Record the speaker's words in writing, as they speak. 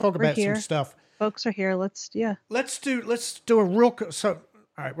talk We're about here. some stuff. Folks are here. Let's do a real so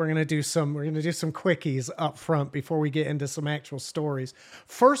all right, we're going to do some quickies up front before we get into some actual stories.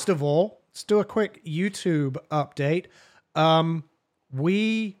 First of all, let's do a quick YouTube update.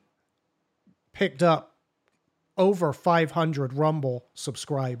 We picked up over 500 Rumble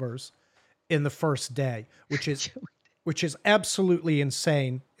subscribers in the first day, which is absolutely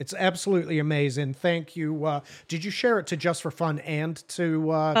insane. It's absolutely amazing. Thank you. Did you share it to Just for Fun and to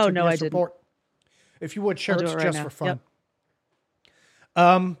no, I support? If you would share it to right Just now. for Fun. Yep.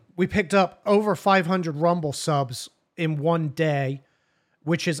 We picked up over 500 Rumble subs in one day,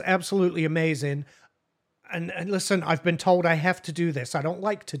 which is absolutely amazing. And listen, I've been told I have to do this. I don't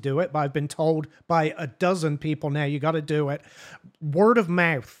like to do it, but I've been told by a dozen people now, you got to do it. Word of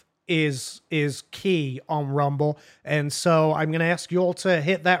mouth is key on Rumble. And so I'm going to ask you all to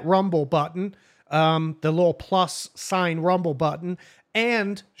hit that Rumble button, the little plus sign Rumble button,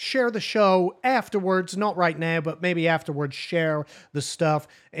 and share the show afterwards. Not right now, but maybe afterwards, share the stuff.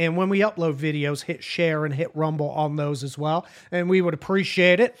 And when we upload videos, hit share and hit Rumble on those as well. And we would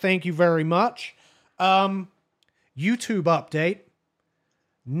appreciate it. Thank you very much. YouTube update.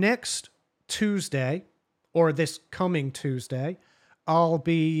 Next Tuesday, or this coming Tuesday, I'll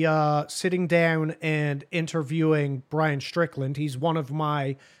be sitting down and interviewing Brian Strickland. He's one of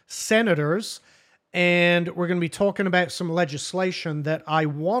my senators, and we're going to be talking about some legislation that I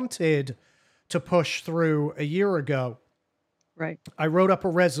wanted to push through a year ago. Right. I wrote up a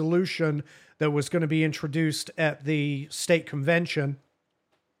resolution that was going to be introduced at the state convention.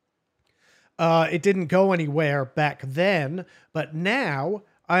 It didn't go anywhere back then, but now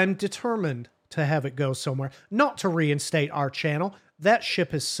I'm determined to have it go somewhere. Not to reinstate our channel. That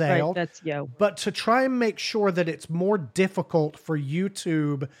ship has sailed. Right, that's yo. But to try and make sure that it's more difficult for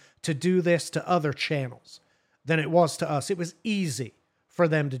YouTube to do this to other channels than it was to us. It was easy for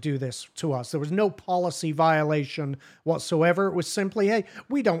them to do this to us. There was no policy violation whatsoever. It was simply, hey,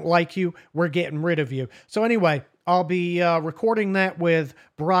 we don't like you. We're getting rid of you. So anyway, I'll be recording that with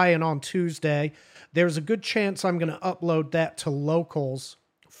Brian on Tuesday. There's a good chance I'm going to upload that to locals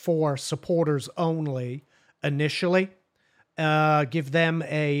for supporters only initially. Give them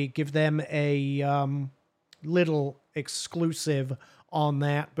a little exclusive on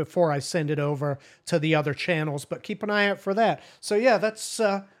that before I send it over to the other channels, but keep an eye out for that. So yeah, that's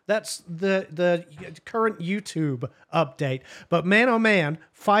the current YouTube update. But man, oh man,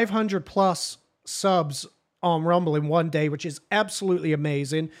 500 plus subs on Rumble in one day, which is absolutely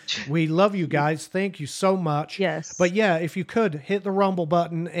amazing. We love you guys. Thank you so much. Yes. But yeah, if you could hit the Rumble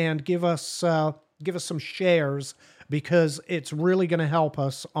button and give us some shares, because it's really going to help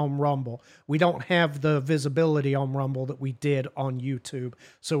us on Rumble. We don't have the visibility on Rumble that we did on YouTube,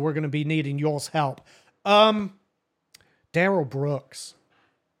 so we're going to be needing y'all's help. Daryl Brooks.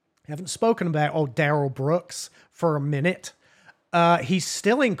 Haven't spoken about Daryl Brooks for a minute. He's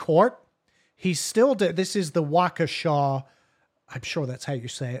still in court. He's still... This is the Waukesha... I'm sure that's how you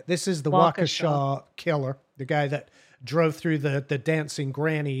say it. This is the Waukesha killer, the guy that drove through the dancing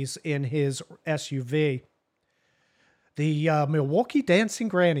grannies in his SUV. The Milwaukee Dancing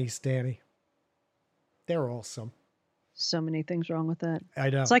Grannies, Danny. They're awesome. So many things wrong with that. I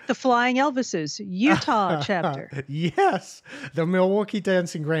know. It's like the Flying Elvises, Utah chapter. Yes. The Milwaukee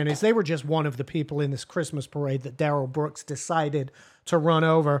Dancing Grannies. They were just one of the people in this Christmas parade that Daryl Brooks decided to run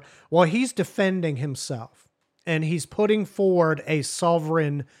over. Well, he's defending himself, and he's putting forward a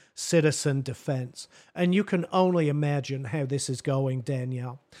sovereign citizen defense. And you can only imagine how this is going,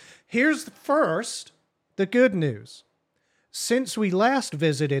 Danielle. Here's the good news. Since we last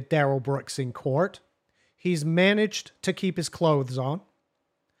visited Daryl Brooks in court, he's managed to keep his clothes on.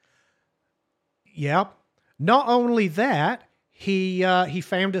 Yep. Not only that, he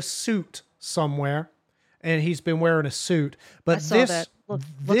found a suit somewhere, and he's been wearing a suit. But I saw that.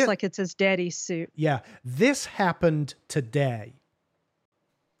 Looks like it's his daddy's suit. Yeah. This happened today.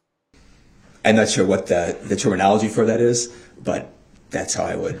 I'm not sure what the terminology for that is, but that's how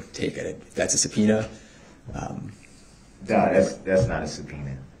I would take it. If that's a subpoena. No, that's not a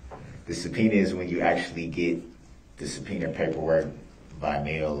subpoena. The subpoena is when you actually get the subpoena paperwork by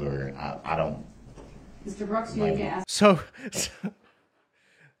mail, or I don't. Mr. Brooks, you need to ask. So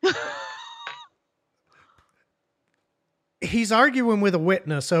he's arguing with a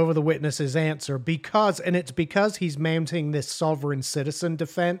witness over the witness's answer because he's mounting this sovereign citizen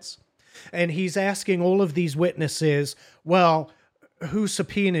defense, and he's asking all of these witnesses, well, who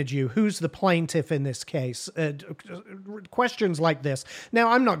subpoenaed you? Who's the plaintiff in this case? Questions like this. Now,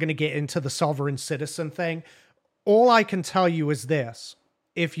 I'm not going to get into the sovereign citizen thing. All I can tell you is this.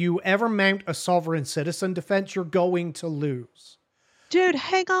 If you ever mount a sovereign citizen defense, you're going to lose. Dude,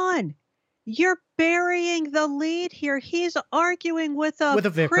 hang on. You're burying the lead here. He's arguing with a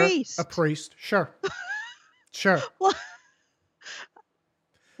vicar, priest. a priest. Sure. Sure. Well,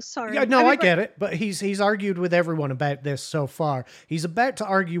 sorry. Yeah, no, I get it. But he's argued with everyone about this so far. He's about to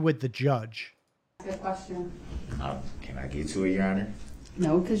argue with the judge. Good question. Can I get to it, Your Honor?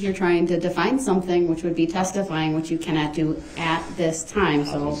 No, because you're trying to define something which would be testifying, which you cannot do at this time.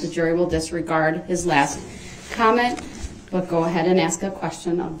 So the jury will disregard his last comment, but go ahead and ask a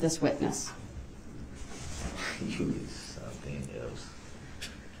question of this witness. You is something else.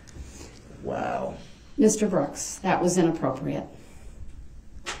 Wow. Mr. Brooks, that was inappropriate.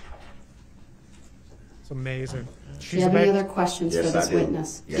 It's amazing. Do you have any other questions for this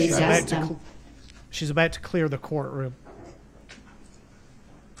witness? Yes, Please I ask do. them. She's about to clear the courtroom.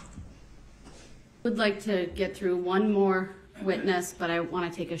 Would like to get through one more witness, but I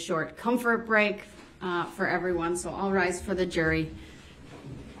want to take a short comfort break for everyone, so I'll rise for the jury.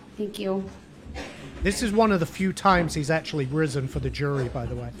 Thank you. This is one of the few times he's actually risen for the jury, by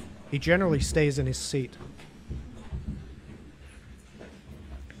the way. He generally stays in his seat.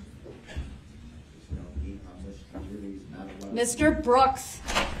 Mr. Brooks,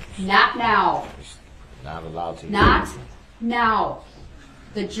 not now. Not allowed to. Not now.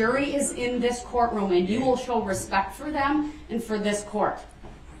 The jury is in this courtroom, and you will show respect for them and for this court.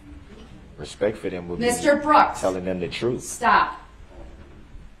 Respect for them would be Mr. Brooks, telling them the truth. stop.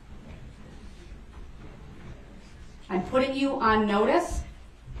 I'm putting you on notice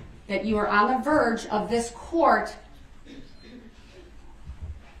that you are on the verge of this court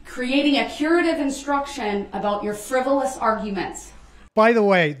creating a curative instruction about your frivolous arguments. By the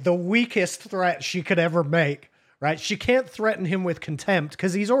way, the weakest threat she could ever make, right? She can't threaten him with contempt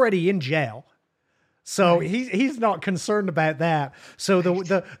because he's already in jail. So he's not concerned about that. So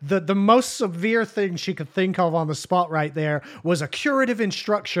the most severe thing she could think of on the spot right there was a curative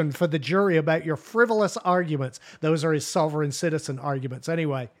instruction for the jury about your frivolous arguments. Those are his sovereign citizen arguments.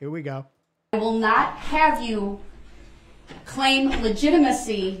 Anyway, here we go. I will not have you claim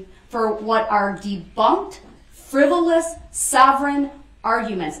legitimacy for what are debunked, frivolous, sovereign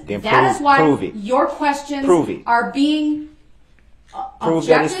arguments. Then that is why prove it. your questions Prove it. are being Prove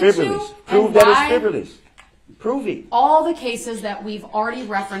that it's objected frivolous. to, Prove and that why it's frivolous. Prove it. all the cases that we've already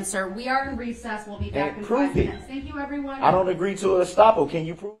referenced, sir. We are in recess. We'll be back in prove 5 it. minutes. Thank you, everyone. I don't agree to a estoppel. Can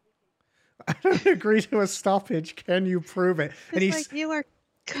you prove it? I don't agree to a stoppage. Can you prove it? And It's like you are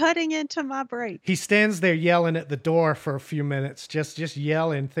cutting into my break. he stands there yelling at the door for a few minutes, just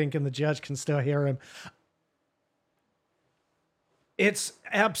yelling, thinking the judge can still hear him. It's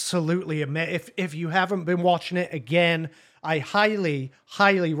absolutely amazing. If you haven't been watching it again, I highly,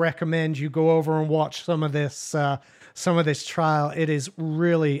 highly recommend you go over and watch some of this trial. It is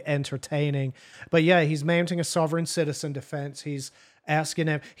really entertaining. But yeah, he's mounting a sovereign citizen defense. He's asking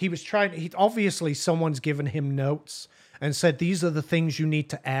him. Obviously someone's given him notes and said, these are the things you need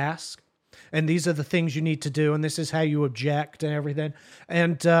to ask. And these are the things you need to do, and this is how you object and everything.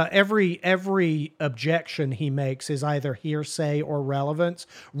 And every objection he makes is either hearsay or relevance,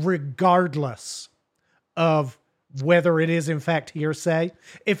 regardless of whether it is in fact hearsay.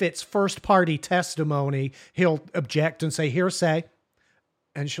 If it's first-party testimony, he'll object and say hearsay,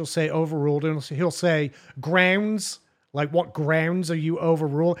 and she'll say overruled, and he'll say grounds. Like, what grounds are you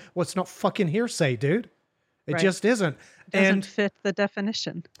overruled? Well, it's not fucking hearsay, dude. It just isn't. It doesn't fit the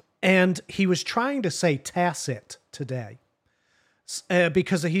definition. And he was trying to say tacit today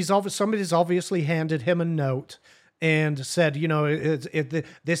because somebody's obviously handed him a note and said,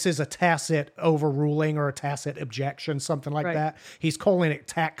 this is a tacit overruling or a tacit objection, something like that. He's calling it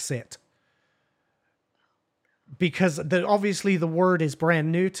taxit because obviously the word is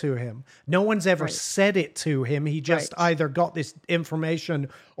brand new to him. No one's ever said it to him. He just either got this information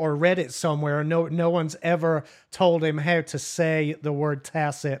or read it somewhere. No one's ever told him how to say the word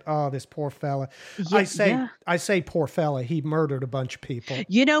tacit. Oh, this poor fella. Yeah, I say poor fella. He murdered a bunch of people.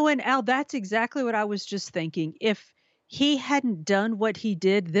 And Al, that's exactly what I was just thinking. If he hadn't done what he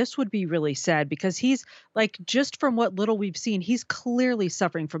did, this would be really sad because he's like, just from what little we've seen, he's clearly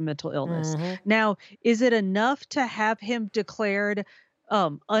suffering from mental illness. Mm-hmm. Now, is it enough to have him declared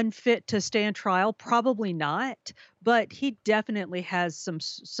unfit to stand trial? Probably not, but he definitely has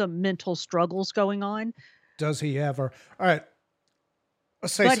some mental struggles going on. Does he ever? All right.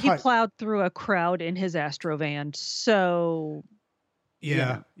 But he plowed through a crowd in his Astro van, so...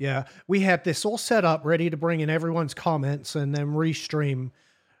 Yeah. We had this all set up, ready to bring in everyone's comments, and then Restream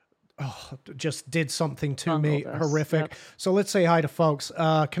just did something to me horrific. Yep. So let's say hi to folks.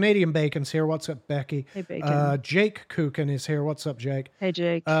 Canadian Bacon's here. What's up, Becky? Hey, Bacon. Jake Kukin is here. What's up, Jake? Hey,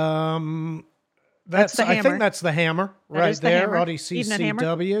 Jake. That's the I hammer. think that's the hammer That right is the there. hammer. Evening hammer.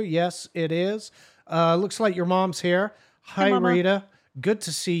 ODCCW. Yes, it is. Looks like your mom's here. Hi, Mama. Rita. Good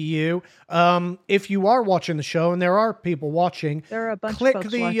to see you. If you are watching the show, and there are people watching, There are a bunch click of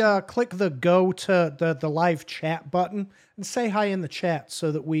folks the watching. click the go to the live chat button and say hi in the chat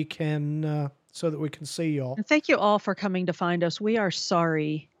so that we can see y'all. And thank you all for coming to find us. We are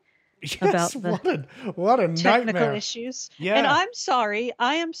sorry Yes, about the what a technical nightmare. issues. Yeah. And I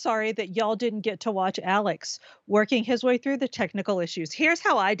am sorry that y'all didn't get to watch Alex working his way through the technical issues. Here's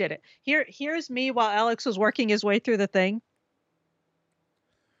how I did it. Here's me while Alex was working his way through the thing.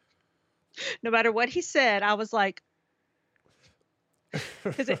 No matter what he said, I was like,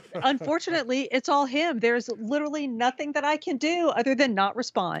 because unfortunately, it's all him. There's literally nothing that I can do other than not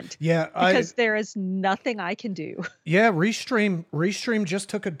respond. Yeah, Because there is nothing I can do. Yeah, Restream just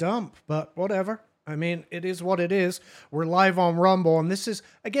took a dump, but whatever. I mean, it is what it is. We're live on Rumble, and this is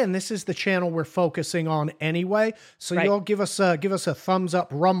the channel we're focusing on anyway. So Right. y'all give us a thumbs up,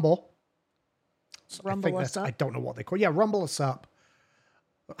 Rumble. Rumble us up. I don't know what they call it. Yeah, Rumble us up.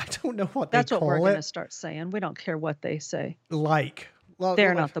 I don't know what That's they what call we're it. going to start saying. We don't care what they say.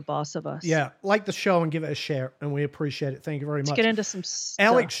 They're Not the boss of us. Yeah, like the show and give it a share, and we appreciate it. Thank you very much. Let's get into some stuff.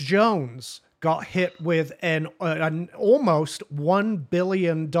 Alex Jones got hit with an almost $1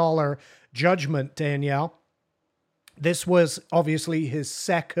 billion judgment, Danielle. This was obviously his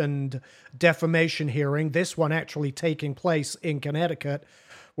second defamation hearing, this one actually taking place in Connecticut,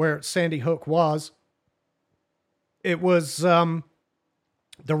 where Sandy Hook was. It was the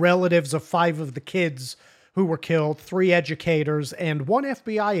relatives of 5 of the kids who were killed, 3 educators, and 1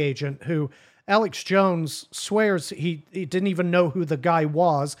 FBI agent who Alex Jones swears he didn't even know who the guy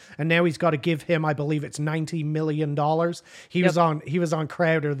was, and now he's got to give him, I believe it's $90 million. He was on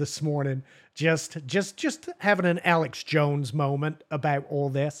Crowder this morning, just having an Alex Jones moment about all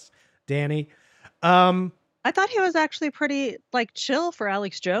this, Danny. I thought he was actually pretty chill for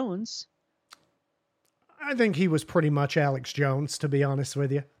Alex Jones. I think he was pretty much Alex Jones, to be honest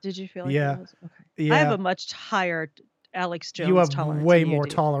with you. Did you feel like Yeah. he was? Okay. Yeah. I have a much higher Alex Jones You have tolerance way than you more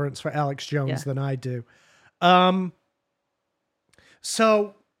do. tolerance for Alex Jones Yeah. than I do.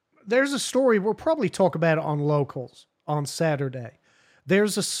 So there's a story, we'll probably talk about it on Locals on Saturday.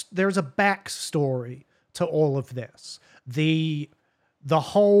 There's a backstory to all of this. The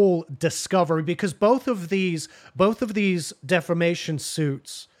whole discovery, because both of these defamation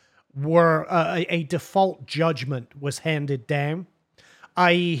suits were a default judgment was handed down,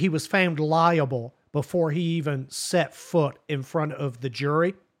 i.e. he was found liable before he even set foot in front of the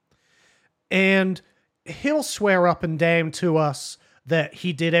jury. And he'll swear up and down to us that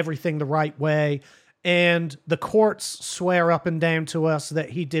he did everything the right way, and the courts swear up and down to us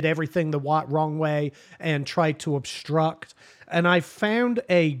that he did everything the wrong way and tried to obstruct. And I found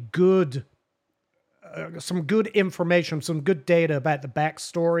some good information, some good data about the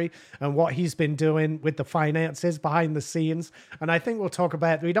backstory and what he's been doing with the finances behind the scenes. And I think we'll talk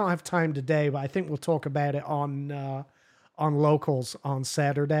about, we don't have time today, but I think we'll talk about it on Locals on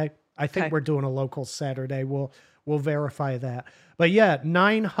Saturday. I think Okay. we're doing a Locals Saturday. We'll verify that. But yeah,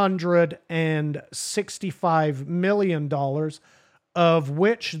 $965 million, of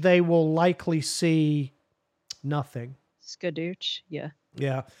which they will likely see nothing. Skadooch, yeah.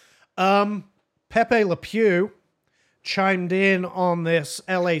 Yeah. Pepe Le Pew chimed in on this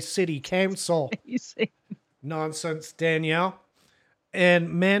LA City Council You see, nonsense, Danielle,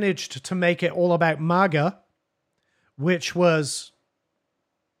 and managed to make it all about MAGA, which was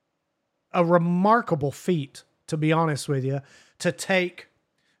a remarkable feat, to be honest with you, to take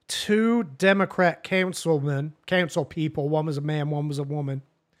 2 Democrat council people, one was a man, one was a woman,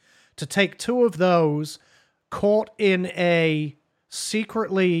 to take 2 of those caught in a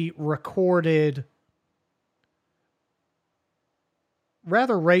secretly recorded,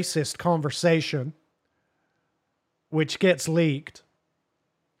 rather racist conversation, which gets leaked.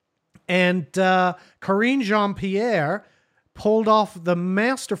 And Karine Jean-Pierre pulled off the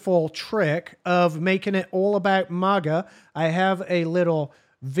masterful trick of making it all about MAGA. I have a little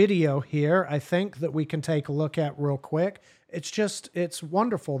video here, I think, that we can take a look at real quick. It's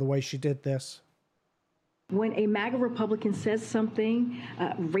wonderful the way she did this. When a MAGA Republican says something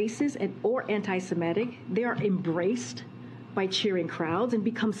racist or anti-Semitic, they are embraced by cheering crowds and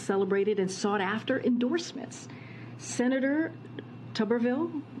become celebrated and sought after endorsements. Senator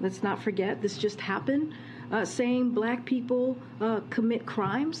Tuberville, let's not forget, this just happened, saying black people commit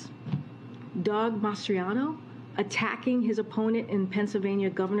crimes. Doug Mastriano attacking his opponent in Pennsylvania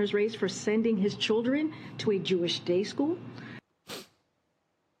governor's race for sending his children to a Jewish day school.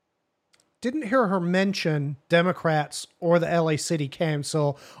 didn't hear her mention Democrats or the LA City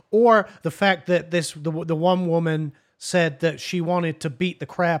Council, or the fact that the one woman said that she wanted to beat the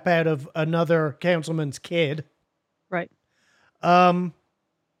crap out of another councilman's kid. Right.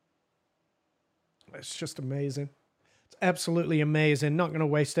 It's just amazing. It's absolutely amazing. Not going to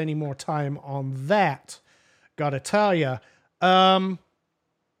waste any more time on that. Got to tell you. And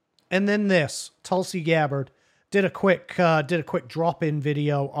then this, Tulsi Gabbard did a quick drop-in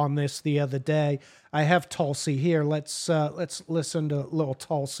video on this the other day. I have Tulsi here. Let's listen to little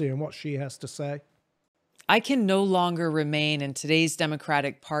Tulsi and what she has to say. I can no longer remain in today's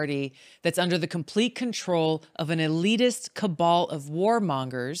Democratic Party that's under the complete control of an elitist cabal of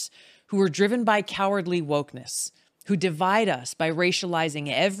warmongers who are driven by cowardly wokeness, who divide us by racializing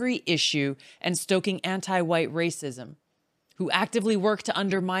every issue and stoking anti-white racism, who actively work to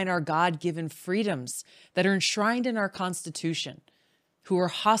undermine our God-given freedoms that are enshrined in our Constitution, who are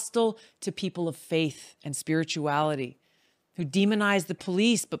hostile to people of faith and spirituality, who demonize the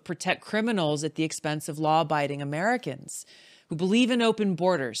police but protect criminals at the expense of law-abiding Americans, who believe in open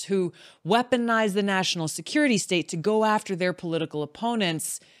borders, who weaponize the national security state to go after their political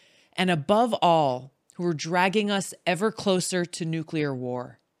opponents, and above all, who are dragging us ever closer to nuclear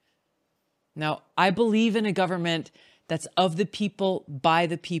war. Now, I believe in a government that's of the people, by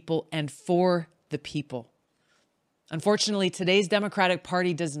the people, and for the people. Unfortunately, today's Democratic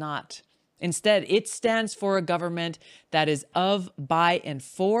Party does not. Instead, it stands for a government that is of, by, and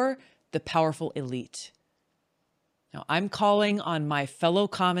for the powerful elite. Now, I'm calling on my fellow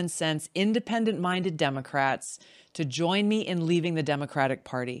common sense, independent-minded Democrats to join me in leaving the Democratic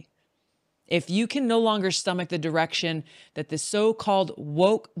Party. If you can no longer stomach the direction that the so-called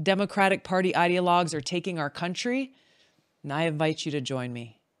woke Democratic Party ideologues are taking our country, then I invite you to join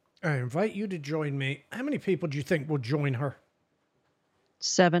me. I invite you to join me. How many people do you think will join her?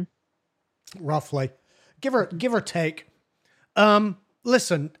 7. Roughly. Give or take.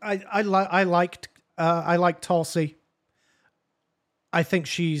 Listen, I like Tulsi. I think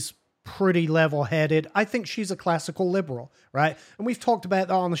she's pretty level-headed. I think she's a classical liberal, right? And we've talked about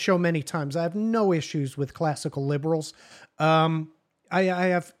that on the show many times. I have no issues with classical liberals. I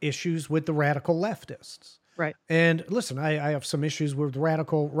have issues with the radical leftists. Right. And listen, I have some issues with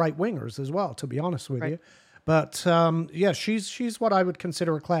radical right-wingers as well, to be honest with you. But yeah, she's what I would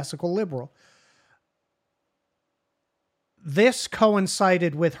consider a classical liberal. This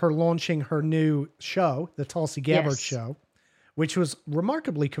coincided with her launching her new show, the Tulsi Gabbard Show, which was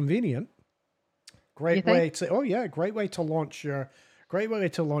remarkably convenient. Great way to launch your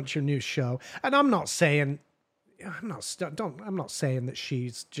new show. And I'm not saying that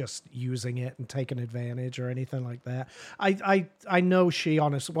she's just using it and taking advantage or anything like that. I know she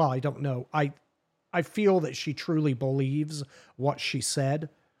honestly, well, I don't know. I feel that she truly believes what she said.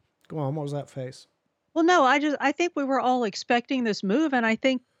 Go on, what was that face? Well, no, I think we were all expecting this move, and I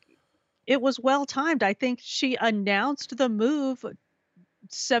think it was well timed. I think she announced the move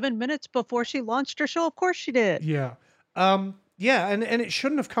 7 minutes before she launched her show. Of course she did. Yeah. Yeah, and it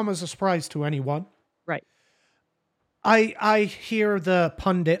shouldn't have come as a surprise to anyone. Right. I hear the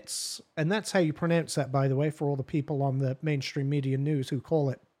pundits, and that's how you pronounce that, by the way, for all the people on the mainstream media news who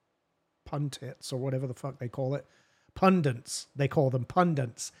call it pundits or whatever the fuck they call it. Pundits. They call them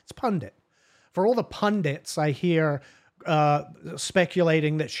pundits. It's pundit. For all the pundits, I hear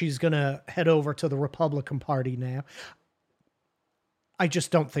speculating that she's going to head over to the Republican Party now. I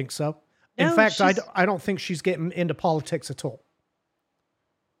just don't think so. In fact, I don't think she's getting into politics at all.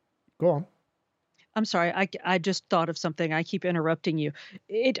 Go on. I'm sorry. I just thought of something. I keep interrupting you.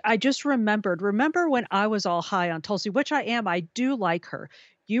 I just remembered. Remember when I was all high on Tulsi, which I am. I do like her.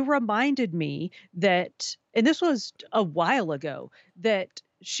 You reminded me that, and this was a while ago, that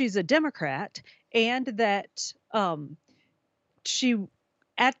she's a Democrat and that she,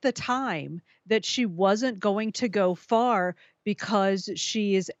 at the time, that she wasn't going to go far because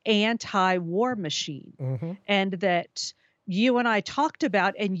she is anti-war machine. Mm-hmm. And that you and I talked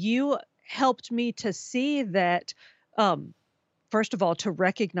about, and you helped me to see that, first of all, to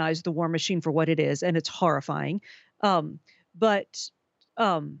recognize the war machine for what it is, and it's horrifying, but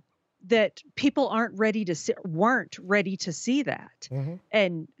that people weren't ready to see that. Mm-hmm.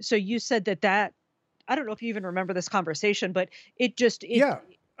 And so you said that I don't know if you even remember this conversation, but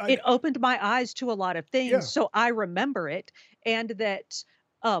it opened my eyes to a lot of things. Yeah. So I remember it, and that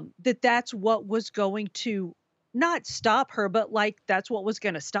that's what was going to not stop her, but that's what was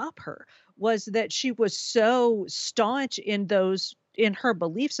going to stop her, was that she was so staunch in her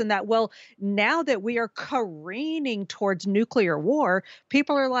beliefs, and that, well, now that we are careening towards nuclear war,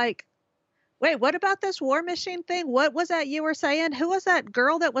 people are like, Wait, what about this war machine thing? What was that you were saying? Who was that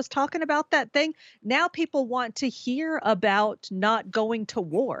girl that was talking about that thing? Now people want to hear about not going to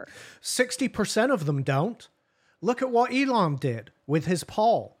war. 60% of them don't. Look at what Elon did with his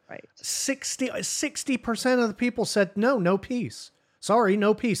poll. Right. 60% of the people said no peace. Sorry,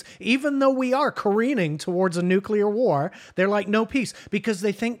 no peace. Even though we are careening towards a nuclear war, they're like, no peace, because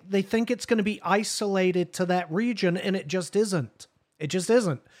they think it's going to be isolated to that region, and it just isn't. It just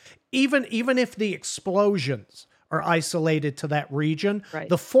isn't. Even if the explosions are isolated to that region, right.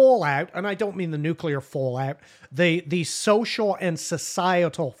 The fallout, and I don't mean the nuclear fallout, the social and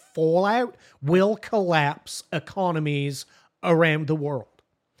societal fallout will collapse economies around the world.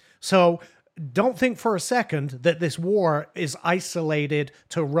 So don't think for a second that this war is isolated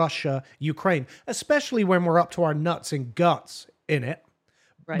to Russia, Ukraine, especially when we're up to our nuts and guts in it.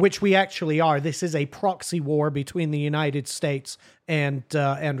 Right. Which we actually are. This is a proxy war between the United States and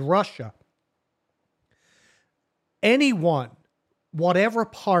Russia. Anyone, whatever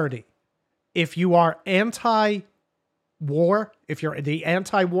party, if you are anti-war, if you're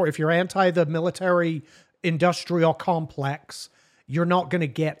anti the military industrial complex, you're not going to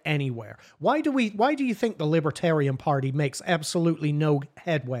get anywhere. Why do you think the Libertarian Party makes absolutely no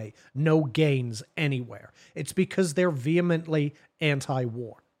headway, no gains anywhere? It's because they're vehemently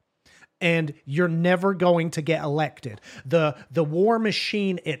anti-war. And you're never going to get elected. The war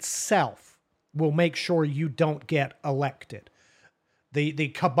machine itself will make sure you don't get elected. The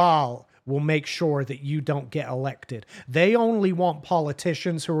cabal will make sure that you don't get elected. They only want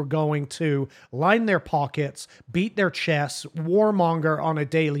politicians who are going to line their pockets, beat their chests, warmonger on a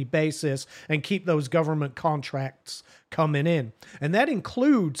daily basis, and keep those government contracts coming in. And that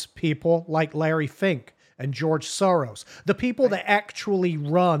includes people like Larry Fink and George Soros, the people that actually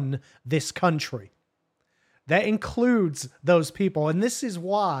run this country. That includes those people. And this is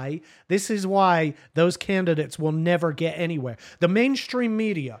why those candidates will never get anywhere. The mainstream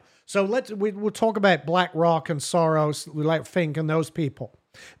media. So we'll talk about BlackRock and Soros, like Fink and those people.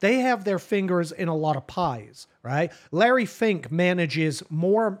 They have their fingers in a lot of pies, right? Larry Fink manages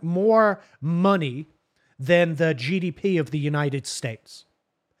more money than the GDP of the United States.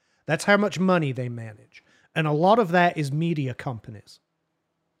 That's how much money they manage. And a lot of that is media companies.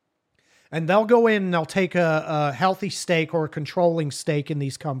 And they'll go in and they'll take a healthy stake or a controlling stake in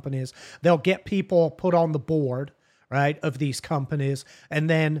these companies. They'll get people put on the board, right, of these companies. And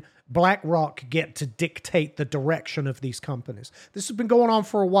then BlackRock get to dictate the direction of these companies. This has been going on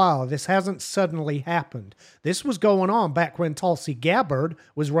for a while. This hasn't suddenly happened. This was going on back when Tulsi Gabbard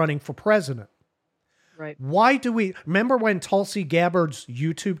was running for president. Right. Why do we remember when Tulsi Gabbard's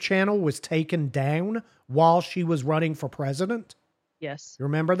YouTube channel was taken down while she was running for president? Yes. You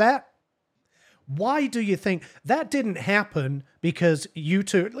remember that? Why do you think that didn't happen? Because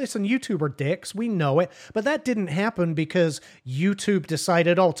YouTube are dicks. We know it. But that didn't happen because YouTube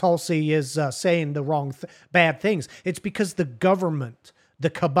decided, Tulsi is saying the wrong, bad things. It's because the government, the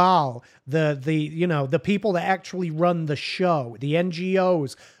cabal, the people that actually run the show, the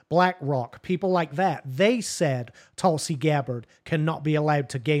NGOs, BlackRock, people like that, they said Tulsi Gabbard cannot be allowed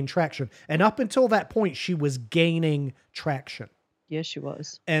to gain traction. And up until that point, she was gaining traction. Yes, she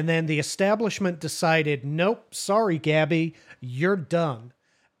was. And then the establishment decided, nope, sorry, Gabby, you're done.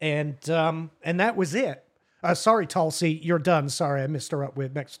 And that was it. Sorry, Tulsi, you're done. Sorry, I messed her up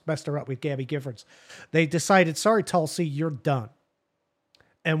with Gabby Giffords. They decided, sorry, Tulsi, you're done.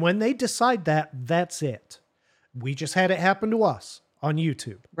 And when they decide that, that's it. We just had it happen to us on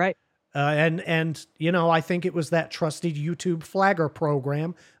YouTube. Right. And I think it was that trusted YouTube flagger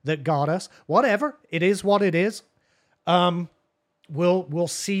program that got us. Whatever. It is what it is. We'll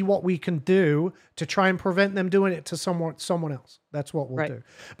see what we can do to try and prevent them doing it to someone else. That's what we'll do.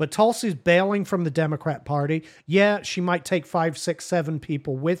 But Tulsi's bailing from the Democrat Party. Yeah, she might take 5, 6, 7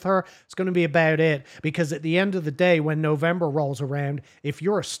 people with her. It's going to be about it. Because at the end of the day, when November rolls around, if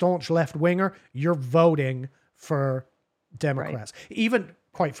you're a staunch left-winger, you're voting for Democrats. Right. Even,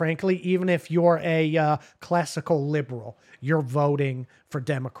 quite frankly, even if you're a classical liberal, you're voting for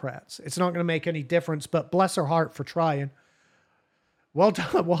Democrats. It's not going to make any difference, but bless her heart for trying. Well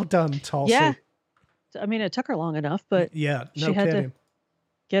done, Tulsi. Yeah. I mean, it took her long enough, but yeah, she had to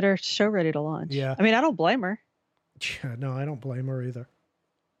get her show ready to launch. Yeah. I mean, I don't blame her. Yeah, no, I don't blame her either.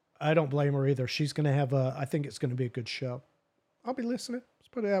 She's going to have I think it's going to be a good show. I'll be listening. Let's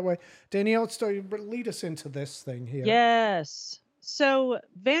put it that way. Danielle, lead us into this thing here. Yes. So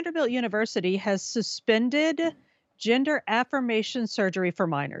Vanderbilt University has suspended gender affirmation surgery for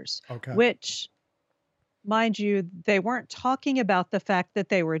minors, which, mind you, they weren't talking about the fact that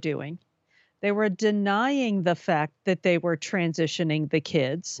they were doing. They were denying the fact that they were transitioning the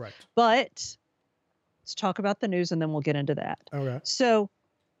kids. Right. But let's talk about the news and then we'll get into that. Okay. So,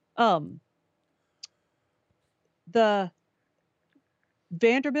 the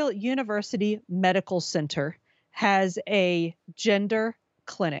Vanderbilt University Medical Center has a gender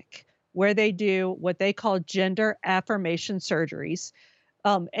clinic where they do what they call gender affirmation surgeries.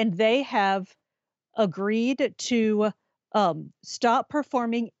 And they have agreed to stop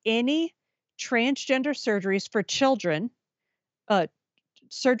performing any transgender surgeries for children,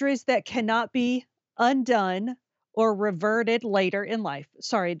 surgeries that cannot be undone or reverted later in life.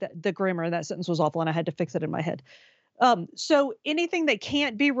 Sorry, the grammar in that sentence was awful and I had to fix it in my head. So anything that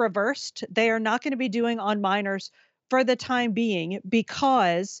can't be reversed, they are not going to be doing on minors for the time being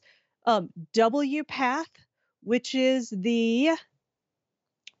because WPATH, which is the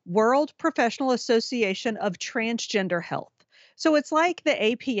World Professional Association of Transgender Health. So it's like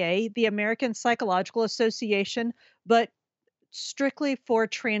the APA, the American Psychological Association, but strictly for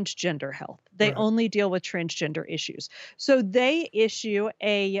transgender health. They only deal with transgender issues. So they issue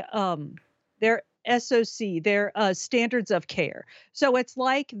their SOC, their standards of care. So it's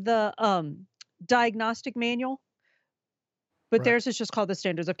like the diagnostic manual, but theirs is just called the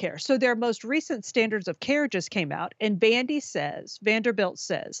standards of care. So their most recent standards of care just came out, and Vanderbilt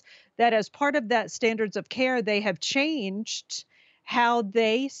says that as part of that standards of care, they have changed how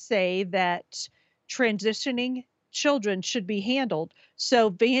they say that transitioning children should be handled.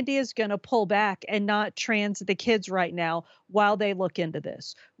 So Vandy is going to pull back and not trans the kids right now while they look into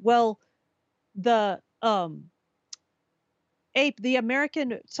this. Well, the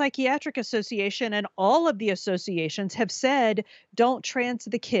American Psychiatric Association and all of the associations have said, don't trans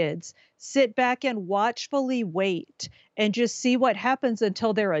the kids. Sit back and watchfully wait and just see what happens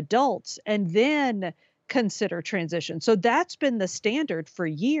until they're adults and then consider transition. So that's been the standard for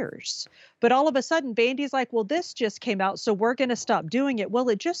years. But all of a sudden, Vandy's like, well, this just came out, so we're going to stop doing it. Well,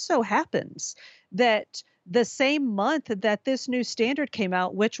 it just so happens that the same month that this new standard came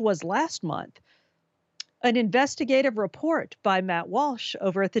out, which was last month, an investigative report by Matt Walsh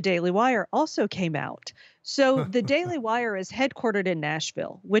over at the Daily Wire also came out. So the Daily Wire is headquartered in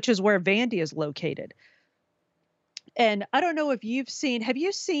Nashville, which is where Vandy is located. And I don't know if have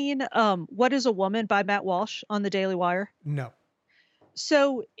you seen What is a Woman by Matt Walsh on the Daily Wire? No.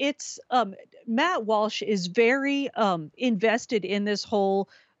 So it's Matt Walsh is very invested in this whole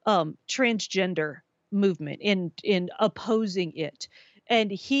transgender movement, in opposing it.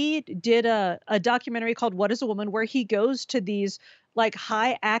 And he did a documentary called What is a Woman, where he goes to these like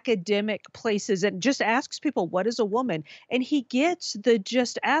high academic places and just asks people, what is a woman? And he gets the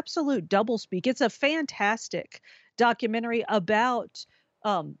just absolute doublespeak. It's a fantastic documentary about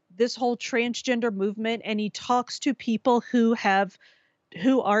this whole transgender movement. And he talks to people who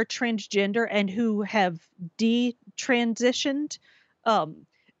are transgender and who have detransitioned.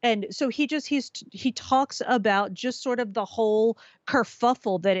 And so he talks about just sort of the whole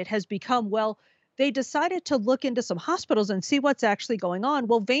kerfuffle that it has become. Well, they decided to look into some hospitals and see what's actually going on.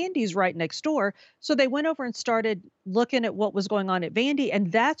 Well, Vandy's right next door. So they went over and started looking at what was going on at Vandy.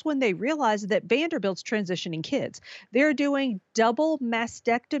 And that's when they realized that Vanderbilt's transitioning kids. They're doing double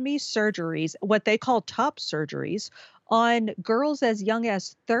mastectomy surgeries, what they call top surgeries, on girls as young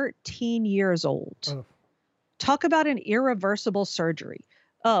as 13 years old. Oh. Talk about an irreversible surgery.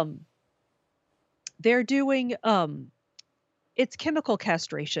 They're doing, it's chemical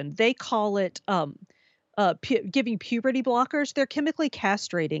castration. They call it, giving puberty blockers. They're chemically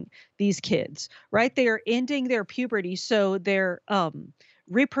castrating these kids, right? They are ending their puberty. So their,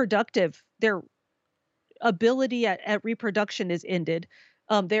 their ability at reproduction is ended.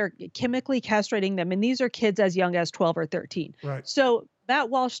 They're chemically castrating them. And these are kids as young as 12 or 13. Right. So Matt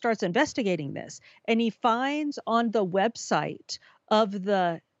Walsh starts investigating this, and he finds on the website of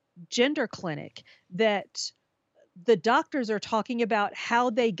the gender clinic that the doctors are talking about how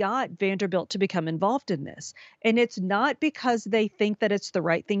they got Vanderbilt to become involved in this. And it's not because they think that it's the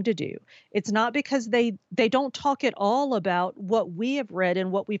right thing to do. It's not because they don't talk at all about what we have read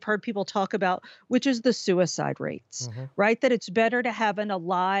and what we've heard people talk about, which is the suicide rates, right? That it's better to have an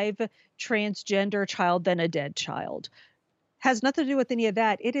alive transgender child than a dead child. Has nothing to do with any of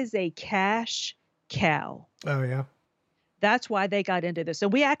that. It is a cash cow. Oh, yeah. That's why they got into this.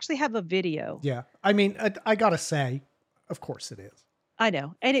 And we actually have a video. Yeah. I mean, I got to say, of course it is. I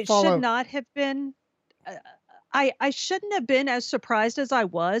know. And it should not have been. I shouldn't have been as surprised as I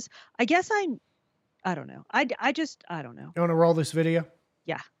was. I guess I don't know. I don't know. You want to roll this video?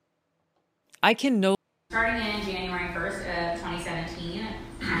 Yeah. I can know. Starting in January 1st of 2017,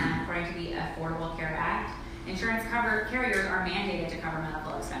 according to the Affordable Care Act, insurance carriers are mandated to cover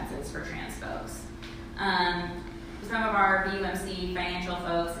medical expenses for trans folks. Some of our VUMC financial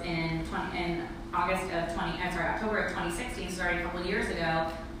folks in October of 2016, starting a couple of years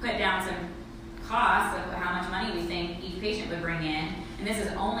ago, put down some costs of how much money we think each patient would bring in. And this is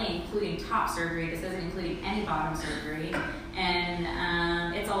only including top surgery. This isn't including any bottom surgery.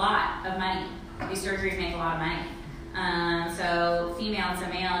 And it's a lot of money. These surgeries make a lot of money. So female to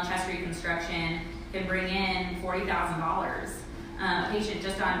male chest reconstruction can bring in $40,000. A patient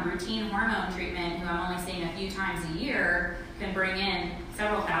just on routine hormone treatment, who I'm only seeing a few times a year, can bring in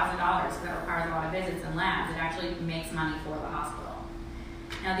several $1,000s. That requires a lot of visits and labs. It actually makes money for the hospital.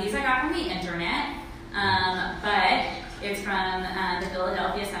 Now, these I got from the internet, but it's from the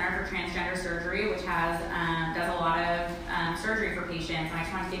Philadelphia Center for Transgender Surgery, which does a lot of surgery for patients. And I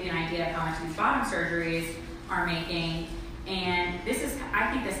just want to give you an idea of how much these bottom surgeries are making. And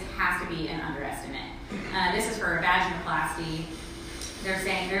I think this has to be an underestimate. This is for a vaginoplasty.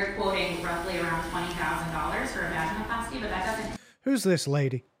 They're quoting roughly around $20,000 for a vaginoplasty, but that doesn't. Who's this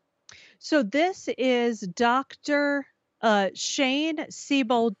lady? So this is Dr. Shane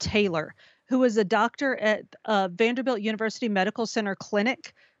Siebold Taylor, who is a doctor at Vanderbilt University Medical Center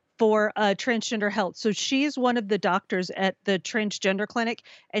Clinic for transgender health. So she is one of the doctors at the transgender clinic,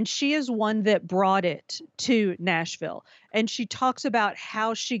 and she is one that brought it to Nashville. And she talks about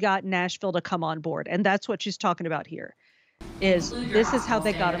how she got Nashville to come on board. And that's what she's talking about here. This is how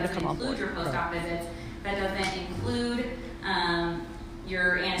they got him to come on board. Your post-op visits. That doesn't include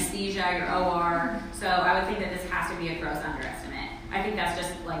your anesthesia, your OR. So I would think that this has to be a gross underestimate. I think that's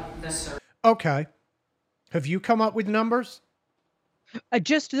just like the surgery. Okay. Have you come up with numbers?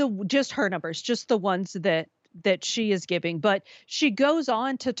 Just her numbers, just the ones that she is giving. But she goes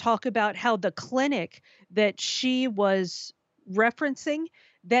on to talk about how the clinic that she was referencing,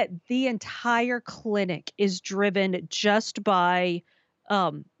 that the entire clinic is driven just by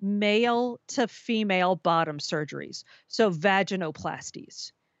male to female bottom surgeries. So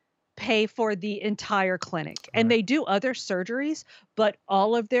vaginoplasties pay for the entire clinic. And they do other surgeries, but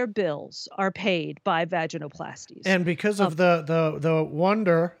all of their bills are paid by vaginoplasties. And because of the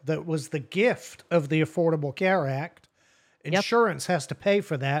wonder that was the gift of the Affordable Care Act, insurance has to pay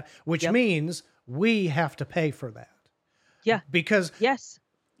for that, which means we have to pay for that. Yeah. Because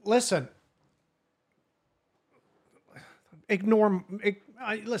listen,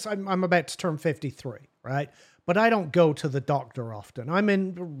 listen, I'm about to turn 53, right? But I don't go to the doctor often. I'm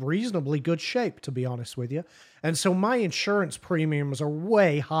in reasonably good shape, to be honest with you. And so my insurance premiums are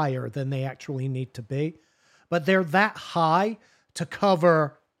way higher than they actually need to be. But they're that high to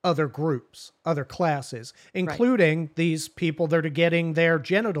cover other groups, other classes, including these people that are getting their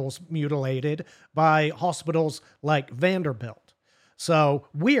genitals mutilated by hospitals like Vanderbilt. So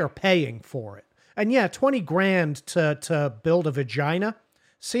we are paying for it. And yeah, 20 grand to build a vagina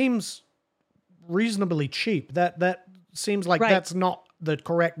seems reasonably cheap. That seems like that's not the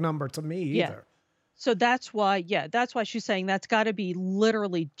correct number to me either. So that's why she's saying that's got to be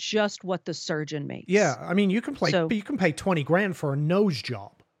literally just what the surgeon makes. Yeah, I mean, you can pay 20 grand for a nose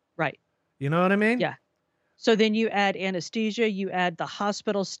job. Right. You know what I mean? Yeah. So then you add anesthesia, you add the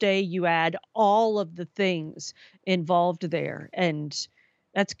hospital stay, you add all of the things involved there, and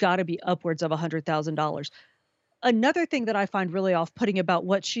that's got to be upwards of $100,000. Another thing that I find really off-putting about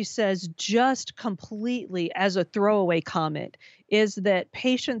what she says, just completely as a throwaway comment, is that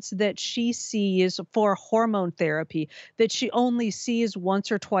patients that she sees for hormone therapy, that she only sees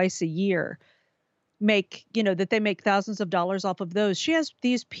once or twice a year, that they make thousands of dollars off of those. She has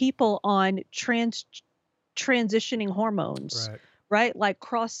these people on transitioning hormones, right? Like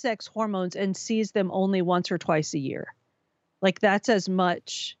cross-sex hormones, and sees them only once or twice a year. Like that's as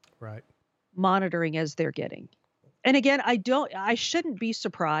much monitoring as they're getting. And again, I shouldn't be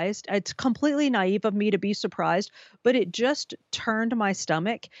surprised. It's completely naive of me to be surprised, but it just turned my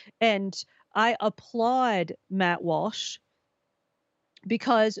stomach. And I applaud Matt Walsh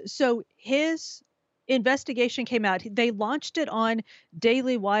because his investigation came out. They launched it on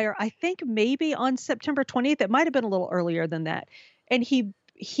Daily Wire, I think maybe on September 20th. It might have been a little earlier than that. And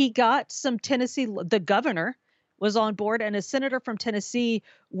he got some Tennessee, the governor was on board, and a senator from Tennessee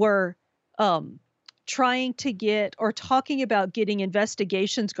were trying to get or talking about getting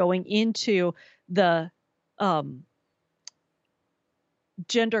investigations going into the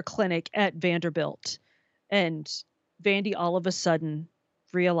gender clinic at Vanderbilt. And Vandy all of a sudden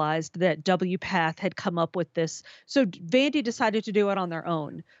realized that WPATH had come up with this. So Vandy decided to do it on their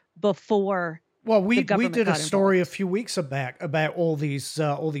own before Well, we government did a got story involved. a few weeks back about all these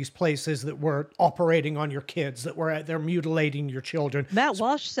places that were operating on your kids, that were out there mutilating your children. Matt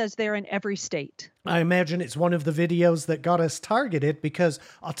Walsh says they're in every state. I imagine it's one of the videos that got us targeted, because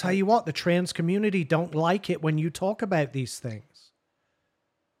I'll tell you what, the trans community don't like it when you talk about these things.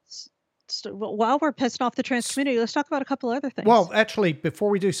 So, while we're pissing off the trans community, let's talk about a couple other things. Well, actually, before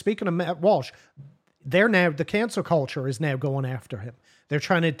we do, speaking of Matt Walsh, the cancel culture is now going after him. They're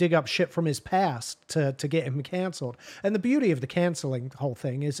trying to dig up shit from his past to get him canceled. And the beauty of the canceling whole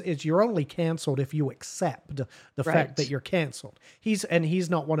thing is you're only canceled if you accept the fact that you're canceled. He's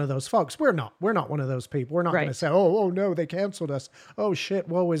not one of those folks. We're not one of those people. We're not going to say, oh no, they canceled us. Oh shit,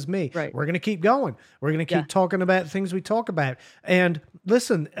 woe is me. Right. We're going to keep going. We're going to keep talking about things we talk about. And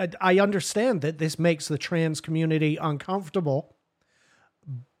listen, I understand that this makes the trans community uncomfortable.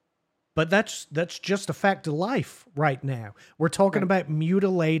 But that's just a fact of life right now. We're talking about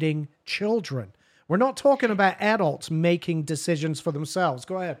mutilating children. We're not talking about adults making decisions for themselves.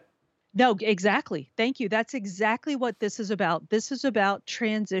 Go ahead. No, exactly. Thank you. That's exactly what this is about. This is about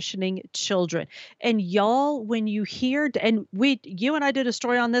transitioning children. And y'all, when you hear, and you and I did a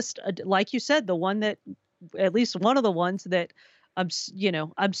story on this, like you said, the one that, at least one of the ones that I'm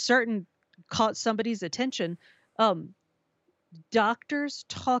certain caught somebody's attention. Doctors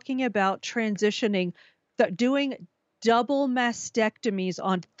talking about transitioning, doing double mastectomies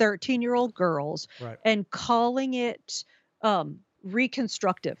on 13-year-old girls, and calling it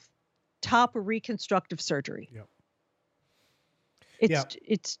reconstructive surgery. Yep.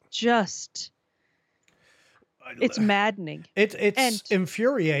 It's just, it's maddening. It's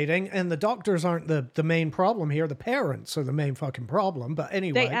infuriating, and the doctors aren't the main problem here. The parents are the main fucking problem. But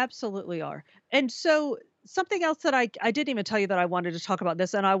anyway. They absolutely are. And so something else that I didn't even tell you that I wanted to talk about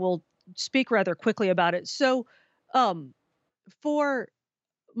this, and I will speak rather quickly about it. So for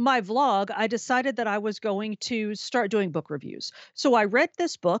my vlog, I decided that I was going to start doing book reviews. So I read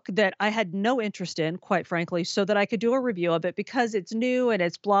this book that I had no interest in, quite frankly, so that I could do a review of it because it's new and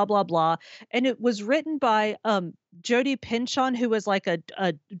it's blah, blah, blah. And it was written by Jodi Pinchon, who was like a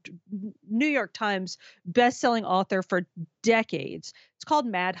New York Times bestselling author for decades. It's called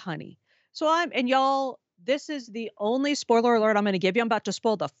Mad Honey. So y'all, this is the only spoiler alert I'm going to give you. I'm about to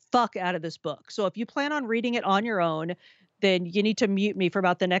spoil the fuck out of this book. So if you plan on reading it on your own, then you need to mute me for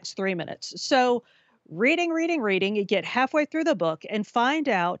about the next 3 minutes. So reading, you get halfway through the book and find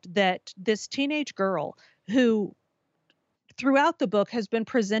out that this teenage girl who throughout the book has been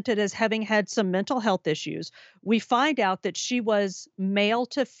presented as having had some mental health issues. We find out that she was male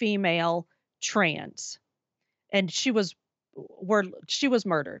to female trans, and she was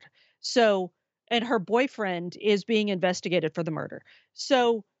murdered. So, and her boyfriend is being investigated for the murder.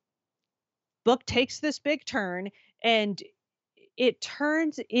 So book takes this big turn, and it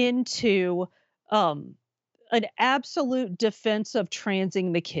turns into an absolute defense of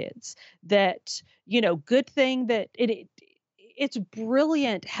transing the kids. That, good thing that it's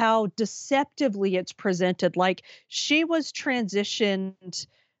brilliant how deceptively it's presented. Like, she was transitioned,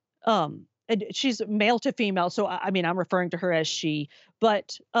 and she's male to female. So, I'm referring to her as she,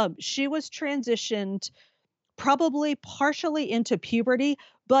 but she was transitioned probably partially into puberty,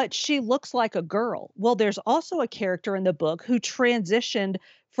 but she looks like a girl. Well, there's also a character in the book who transitioned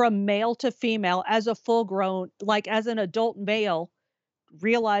from male to female as a full grown, like as an adult male,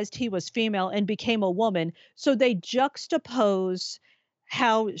 realized he was female and became a woman. So they juxtapose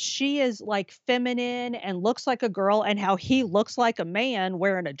how she is like feminine and looks like a girl, and how he looks like a man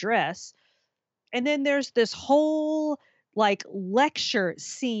wearing a dress. And then there's this whole like lecture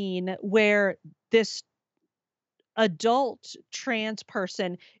scene where this adult trans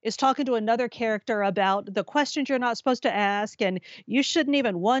person is talking to another character about the questions you're not supposed to ask, and you shouldn't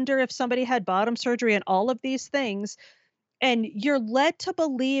even wonder if somebody had bottom surgery, and all of these things. And you're led to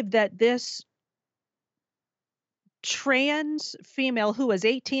believe that this trans female who was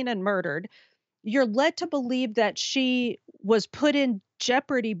 18 and murdered, you're led to believe that she was put in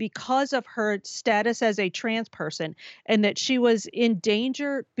jeopardy because of her status as a trans person, and that she was in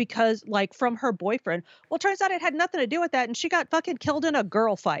danger because, like, from her boyfriend. Well, turns out it had nothing to do with that, and she got fucking killed in a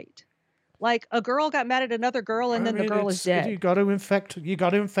girl fight. Like, a girl got mad at another girl, and then the girl is dead. You got to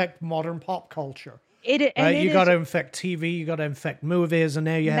infect modern pop culture. You got to infect TV. You got to infect movies, and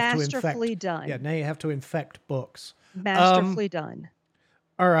now you have to infect. Masterfully done. Yeah, now you have to infect books. Masterfully done.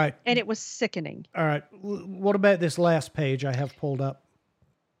 All right. And it was sickening. All right. What about this last page I have pulled up?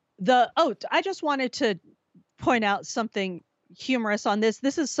 I just wanted to point out something humorous on this.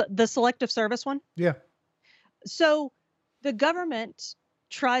 This is the selective service one. Yeah. So the government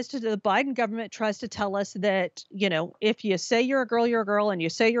the Biden government tries to tell us that, if you say you're a girl, and you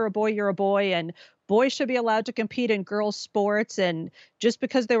say you're a boy, and boys should be allowed to compete in girls' sports, and just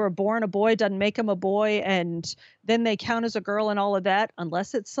because they were born a boy doesn't make them a boy, and then they count as a girl and all of that,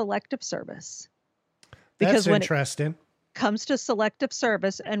 unless it's selective service. That's interesting. Comes to selective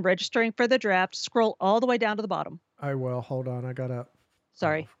service and registering for the draft, scroll all the way down to the bottom. I will. Hold on. I got to.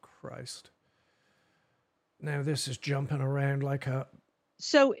 Sorry. Oh, Christ. Now this is jumping around like a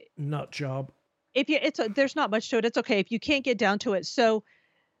nut job. There's not much to it. It's okay if you can't get down to it. So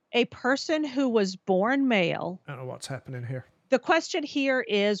a person who was born male. I don't know what's happening here. The question here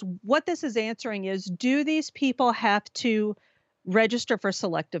is, what this is answering is, do these people have to register for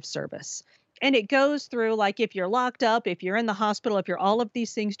selective service? And it goes through, like, if you're locked up, if you're in the hospital, if you're all of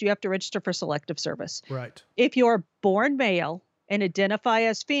these things, do you have to register for selective service? Right. If you're born male and identify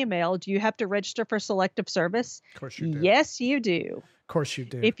as female, do you have to register for selective service? Of course you do. Yes, you do. Of course you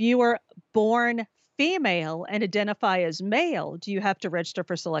do. If you were born female and identify as male, do you have to register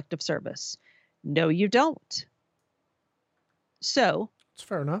for selective service? No, you don't. So. It's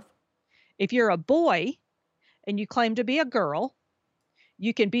fair enough. If you're a boy and you claim to be a girl,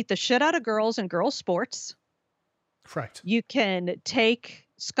 you can beat the shit out of girls in girls' sports. Correct. You can take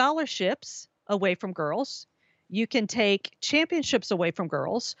scholarships away from girls. You can take championships away from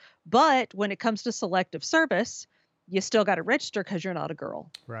girls. But when it comes to selective service, you still got to register because you're not a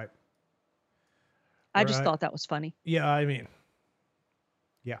girl. Right. I just thought that was funny. Yeah, I mean,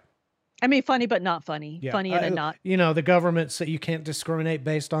 yeah. I mean, funny, but not funny. Yeah. Funny and not. The government said you can't discriminate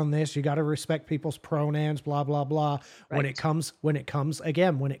based on this. You got to respect people's pronouns, blah, blah, blah. Right. When it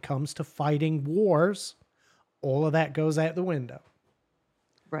comes to fighting wars, all of that goes out the window.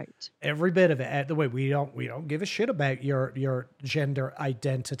 Right. Every bit of it out the way. We don't give a shit about your gender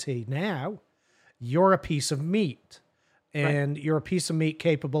identity now. You're a piece of meat. And you're a piece of meat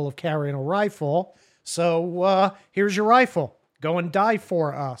capable of carrying a rifle. So here's your rifle. Go and die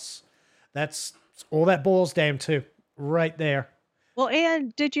for us. That's all that boils down to right there. Well,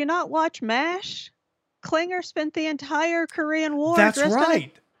 and did you not watch MASH? Klinger spent the entire Korean War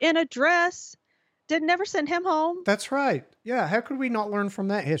in a dress. Did never send him home. That's right. Yeah. How could we not learn from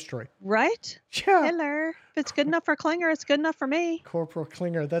that history? Right? Yeah. Hitler. If it's good enough for Klinger, it's good enough for me. Corporal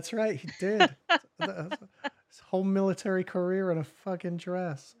Klinger. That's right. He did. His whole military career in a fucking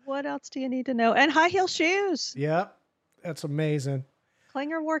dress. What else do you need to know? And high heel shoes. Yeah. That's amazing.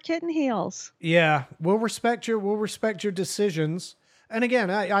 Klinger wore kitten heels. Yeah. We'll respect your decisions. And again,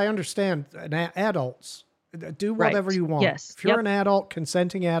 I understand adults. Do whatever you want. Yes. If you're an adult,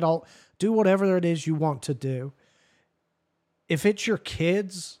 consenting adult, do whatever it is you want to do. If it's your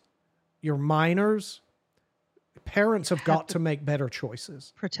kids, your minors, parents have got to make better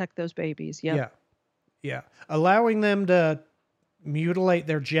choices. Protect those babies. Yep. Yeah. Yeah. Allowing them to mutilate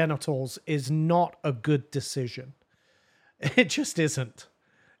their genitals is not a good decision. It just isn't.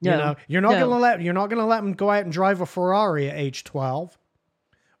 No. You're not gonna let them go out and drive a Ferrari at age 12.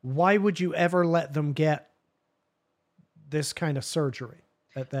 Why would you ever let them get this kind of surgery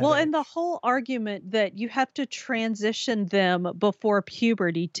at that age? And the whole argument that you have to transition them before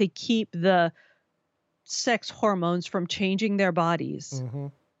puberty to keep the sex hormones from changing their bodies. Mm-hmm.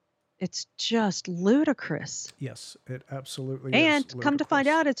 It's just ludicrous. Yes, it absolutely is. And come to find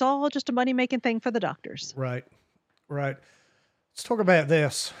out, it's all just a money-making thing for the doctors. Right. Right. Let's talk about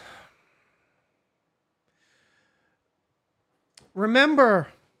this. Remember,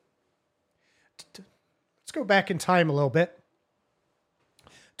 let's go back in time a little bit.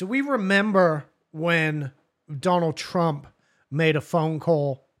 Do we remember when Donald Trump made a phone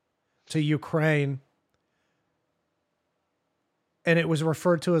call to Ukraine and it was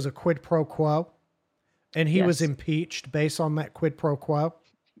referred to as a quid pro quo, and he was impeached based on that quid pro quo?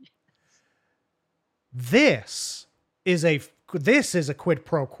 This is a quid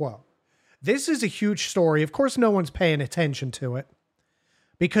pro quo. This is a huge story. Of course, no one's paying attention to it,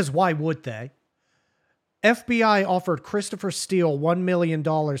 because why would they? FBI offered Christopher Steele $1 million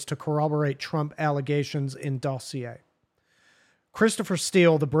to corroborate Trump allegations in dossier. Christopher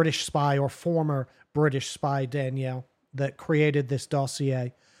Steele, the British spy, or former British spy, Danielle, that created this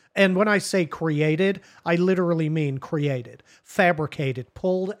dossier. And when I say created, I literally mean created, fabricated,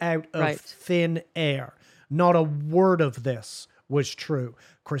 pulled out of thin air. Not a word of this was true.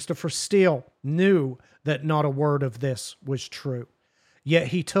 Christopher Steele knew that not a word of this was true. Yet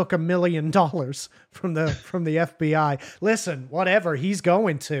he took $1 million from the FBI. Listen, whatever, he's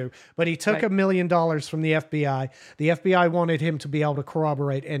going to. But he took $1 million from the FBI. The FBI wanted him to be able to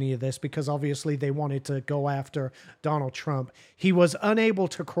corroborate any of this because obviously they wanted to go after Donald Trump. He was unable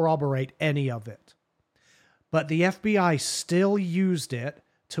to corroborate any of it. but the FBI still used it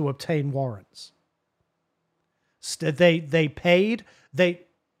to obtain warrants. They paid.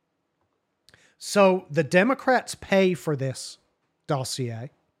 So the Democrats pay for this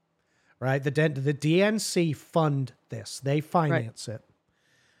dossier, right? The DNC fund this. They finance it.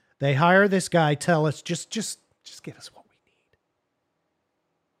 They hire this guy, tell us, just give us what we need.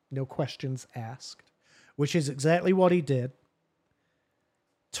 No questions asked, which is exactly what he did.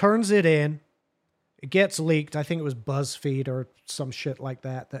 Turns it in. It gets leaked. I think it was BuzzFeed or some shit like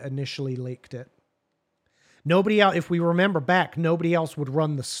that initially leaked it. Nobody else, if we remember back, nobody else would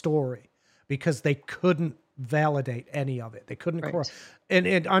run the story because they couldn't validate any of it. They couldn't. Right.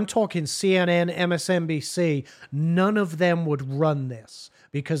 And I'm talking CNN, MSNBC. None of them would run this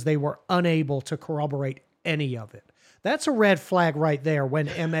because they were unable to corroborate any of it. That's a red flag right there when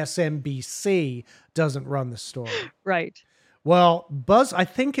MSNBC doesn't run the story. Right. Well, I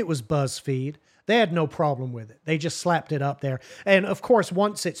think it was BuzzFeed. They had no problem with it. They just slapped it up there. And of course,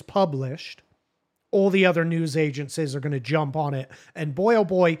 once it's published, all the other news agencies are going to jump on it. And boy, oh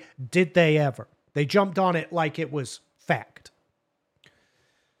boy, did they ever. They jumped on it like it was fact.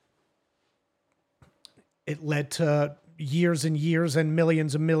 It led to years and years and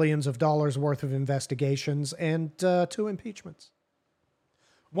millions of dollars worth of investigations and 2 impeachments.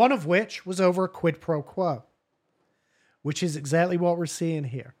 One of which was over a quid pro quo, which is exactly what we're seeing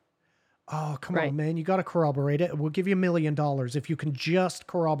here. Oh, come on, man. You got to corroborate it. We'll give you $1 million if you can just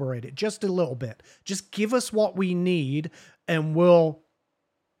corroborate it just a little bit. Just give us what we need and we'll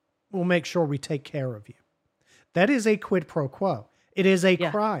make sure we take care of you. That is a quid pro quo. It is a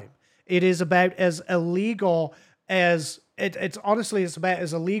crime. It is about as illegal as it's honestly, it's about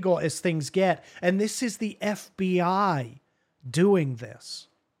as illegal as things get. And this is the FBI doing this.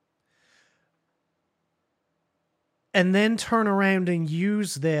 And then turn around and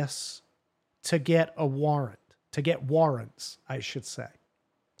use this to get a warrant, to get warrants, I should say.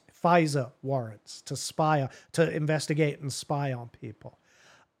 FISA warrants to spy, to investigate and spy on people.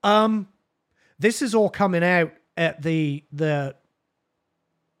 This is all coming out at the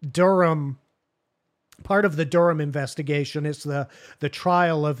Durham, part of the Durham investigation. It's the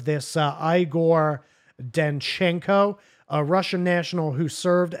trial of this Igor Danchenko, a Russian national who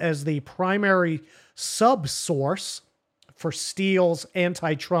served as the primary subsource for Steele's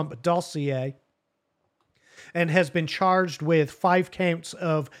anti-Trump dossier and has been charged with 5 counts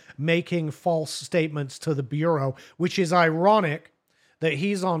of making false statements to the Bureau, which is ironic that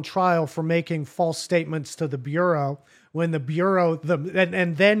he's on trial for making false statements to the Bureau when the Bureau,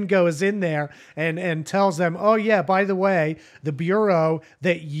 and then goes in there and tells them, oh yeah, by the way, the Bureau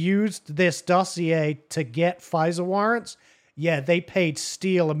that used this dossier to get FISA warrants, yeah, they paid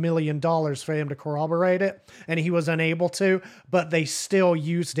Steele $1 million for him to corroborate it, and he was unable to, but they still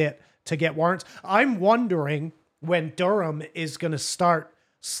used it to get warrants. I'm wondering when Durham is going to start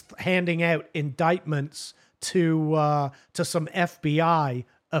handing out indictments to some FBI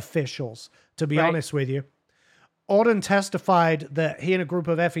officials, to be honest with you. Alden testified that he and a group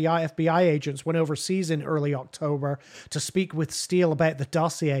of FBI agents went overseas in early October to speak with Steele about the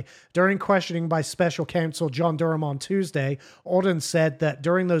dossier. During questioning by special counsel John Durham on Tuesday, Alden said that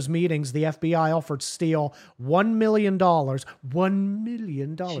during those meetings, the FBI offered Steele $1 million, $1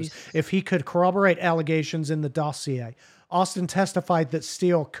 million, if he could corroborate allegations in the dossier. Austin testified that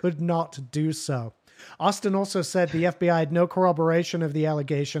Steele could not do so. Austin also said the FBI had no corroboration of the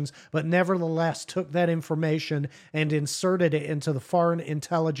allegations, but nevertheless took that information and inserted it into the Foreign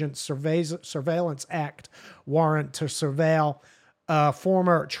Intelligence Surveillance Act warrant to surveil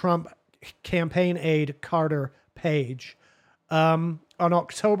former Trump campaign aide Carter Page. On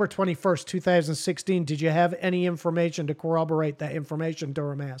October 21st, 2016, did you have any information to corroborate that information,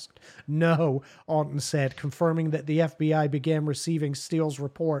 Durham asked. No, Alton said, confirming that the FBI began receiving Steele's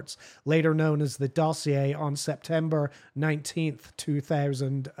reports, later known as the dossier, on September 19th,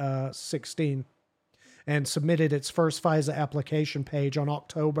 2016, and submitted its first FISA application page on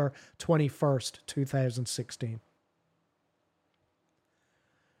October 21st, 2016.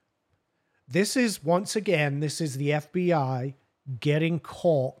 This is, once again, this is the FBI getting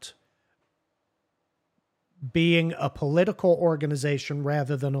caught being a political organization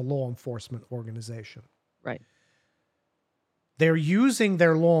rather than a law enforcement organization. Right. They're using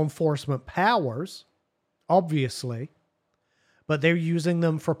their law enforcement powers, obviously, but they're using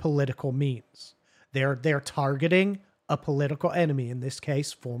them for political means. They're targeting a political enemy, in this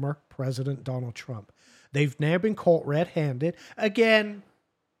case, former President Donald Trump. They've now been caught red-handed. Again,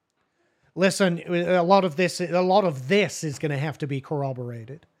 listen, a lot of this is going to have to be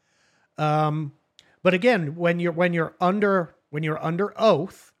corroborated. But again, when you're under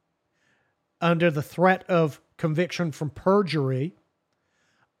oath, under the threat of conviction from perjury,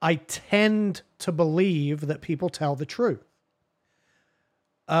 I tend to believe that people tell the truth.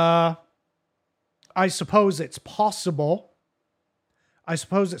 I suppose it's possible.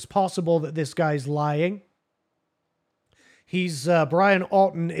 That this guy's lying. Brian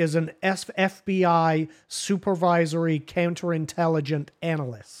Alton is an FBI supervisory counterintelligence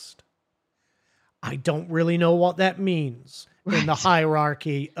analyst. I don't really know what that means in the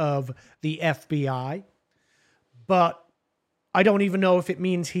hierarchy of the FBI, but I don't even know if it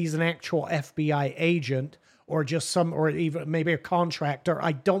means he's an actual FBI agent or even maybe a contractor.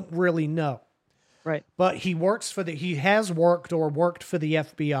 I don't really know. Right. But he has worked for the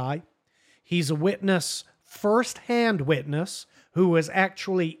FBI. He's a witness, first-hand witness, who was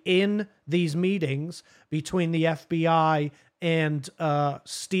actually in these meetings between the FBI and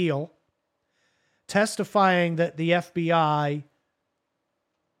Steele, testifying that the FBI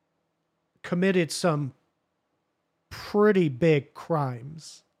committed some pretty big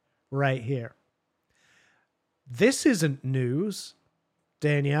crimes right here. This isn't news,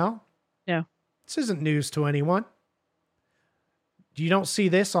 Danielle. No. This isn't news to anyone. You don't see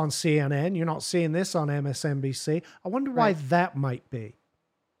this on CNN. You're not seeing this on MSNBC. I wonder why that might be.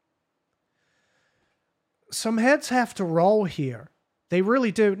 Some heads have to roll here. They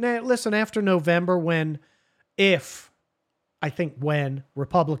really do. Now, listen, after November, when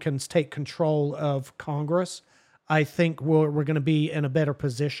Republicans take control of Congress, I think we're going to be in a better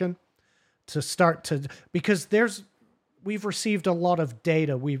position to start to, because we've received a lot of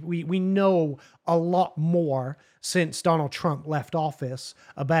data. We know a lot more since Donald Trump left office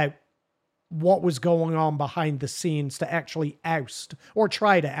about what was going on behind the scenes to actually oust or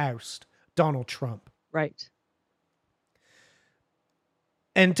try to oust Donald Trump. Right.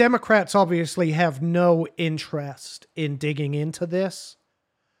 And Democrats obviously have no interest in digging into this.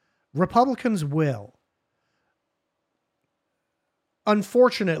 Republicans will.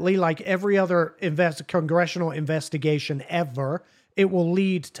 Unfortunately, like every other congressional investigation ever, it will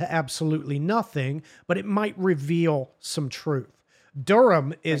lead to absolutely nothing, but it might reveal some truth.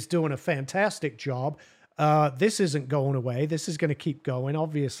 Durham is doing a fantastic job. This isn't going away. This is going to keep going,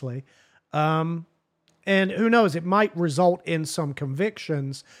 obviously. And who knows, it might result in some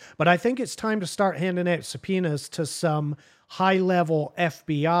convictions, but I think it's time to start handing out subpoenas to some high-level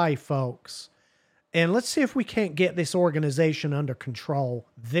FBI folks. And let's see if we can't get this organization under control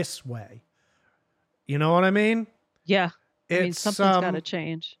this way. You know what I mean? Yeah. Something's got to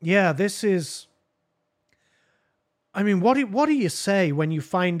change. Yeah, this is... what do you say when you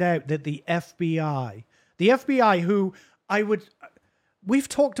find out that the FBI who we've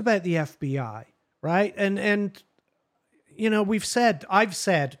talked about the FBI, right? And I've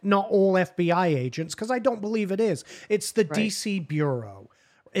said not all FBI agents, because I don't believe it is. It's the DC Bureau.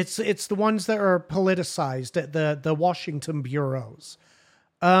 It's the ones that are politicized at the Washington bureaus.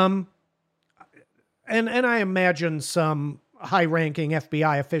 And I imagine some high-ranking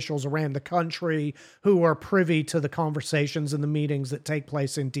FBI officials around the country who are privy to the conversations and the meetings that take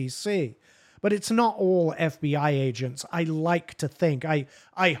place in DC. But it's not all FBI agents. I like to think, I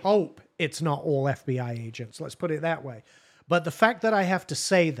hope it's not all FBI agents. Let's put it that way. But the fact that I have to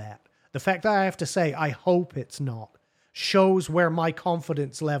say I hope it's not, shows where my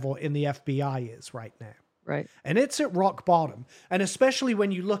confidence level in the FBI is right now. Right. And it's at rock bottom. And especially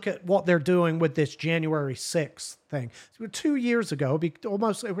when you look at what they're doing with this January 6th thing. 2 years ago,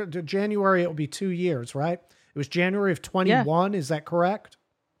 January, it'll be 2 years, right? It was January of 21, Is that correct?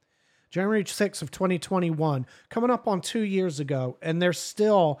 January 6th of 2021, coming up on 2 years ago, and they're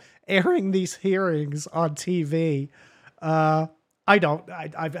still airing these hearings on TV. I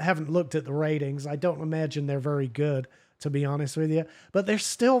haven't looked at the ratings. I don't imagine they're very good, to be honest with you. But they're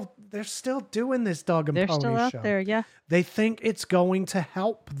still doing this dog and pony show. They're still out there, yeah. They think it's going to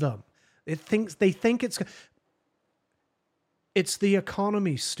help them. They think it's the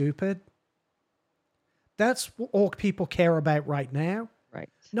economy, stupid. That's all people care about right now. Right.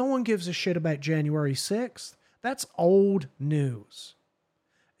 No one gives a shit about January 6th. That's old news.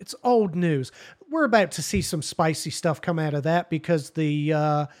 It's old news. We're about to see some spicy stuff come out of that because the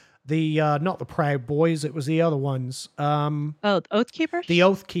not the Proud Boys, it was the other ones. The Oath Keepers? The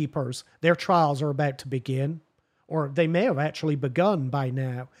Oath Keepers. Their trials are about to begin, or they may have actually begun by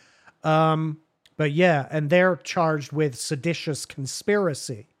now. But yeah, and they're charged with seditious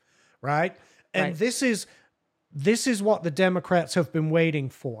conspiracy, right? And this is what the Democrats have been waiting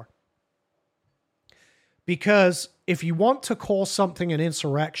for. Because if you want to call something an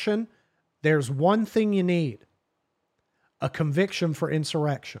insurrection, there's one thing you need: a conviction for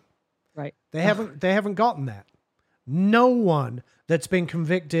insurrection. Right. They haven't gotten that. No one that's been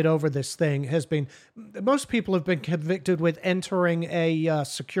convicted over this thing has been, most people have been convicted with entering a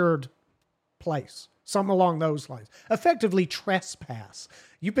secured place, something along those lines. Effectively trespass.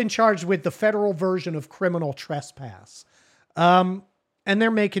 You've been charged with the federal version of criminal trespass. And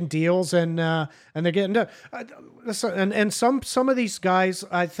they're making deals and they're getting done. And some of these guys,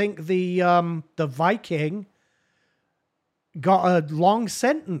 I think the Viking got a long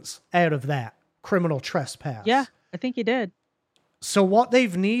sentence out of that criminal trespass. Yeah, I think he did. So what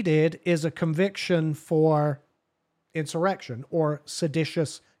they've needed is a conviction for insurrection or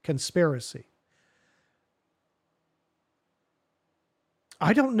seditious conspiracy.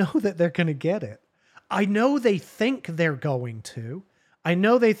 I don't know that they're going to get it. I know they think they're going to. I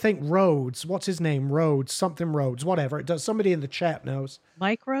know they think Rhodes, what's his name? Rhodes, something Rhodes, whatever. It does. Somebody in the chat knows.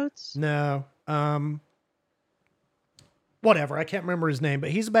 Mike Rhodes? No. Whatever. I can't remember his name, but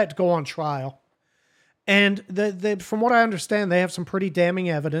he's about to go on trial. And from what I understand, they have some pretty damning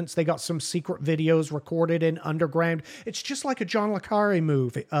evidence. They got some secret videos recorded in underground. It's just like a John le Carre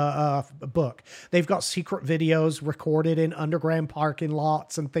movie, book. They've got secret videos recorded in underground parking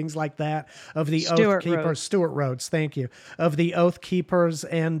lots and things like that of the Oath Keepers. Stuart Rhodes, thank you. Of the Oath Keepers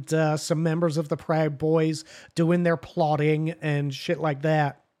and some members of the Proud Boys doing their plotting and shit like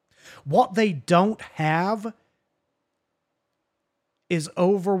that. What they don't have is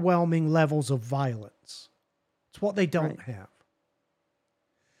overwhelming levels of violence. It's what they don't have.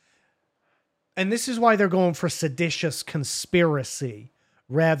 And this is why they're going for seditious conspiracy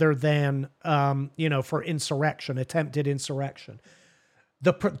rather than, for insurrection, attempted insurrection.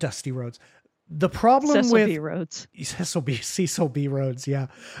 Dusty Rhodes. The problem Cecil with B. Rhodes. Cecil B. Rhodes, yeah.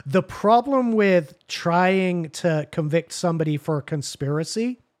 The problem with trying to convict somebody for a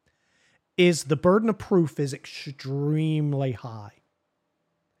conspiracy is the burden of proof is extremely high.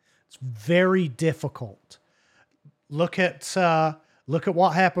 It's very difficult. Look at what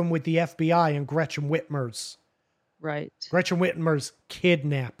happened with the FBI and Gretchen Whitmer's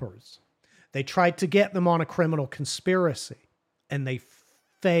kidnappers. They tried to get them on a criminal conspiracy, and they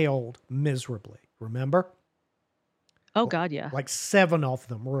failed miserably. Remember? Oh God, yeah. Like 7 of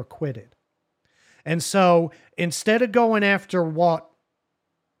them were acquitted. And so instead of going after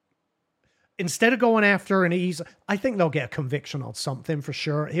an easy, I think they'll get a conviction on something for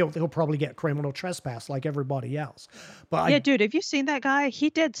sure. He'll probably get criminal trespass like everybody else. But yeah, dude, have you seen that guy?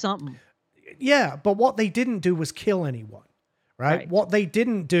 He did something. Yeah, but what they didn't do was kill anyone, right? What they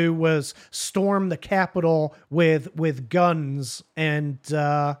didn't do was storm the Capitol with guns and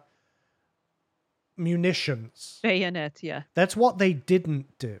munitions. Bayonets, yeah. That's what they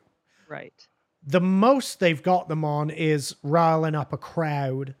didn't do. Right. The most they've got them on is riling up a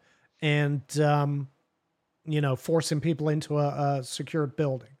crowd and, forcing people into a secured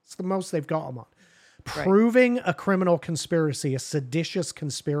building. It's the most they've got them on. Proving a criminal conspiracy, a seditious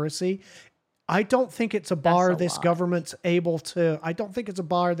conspiracy, I don't think it's a bar government's able to, I don't think it's a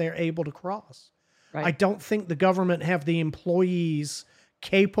bar they're able to cross. Right. I don't think the government have the employees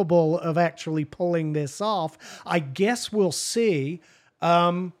capable of actually pulling this off. I guess we'll see.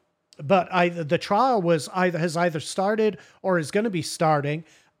 But the trial has either started or is going to be starting.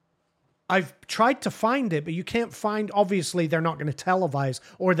 I've tried to find it, but you can't find, obviously they're not going to televise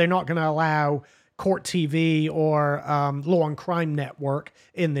or they're not going to allow Court TV or Law and Crime Network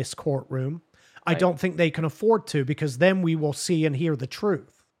in this courtroom. Right. I don't think they can afford to, because then we will see and hear the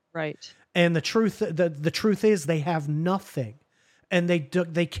truth. Right. And the truth is they have nothing, and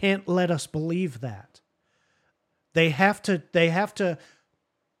they can't let us believe that. They have to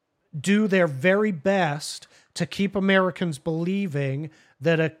do their very best to keep Americans believing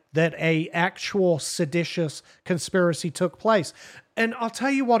that a actual seditious conspiracy took place. And I'll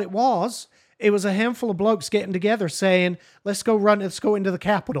tell you what it was. It was a handful of blokes getting together saying, let's go into the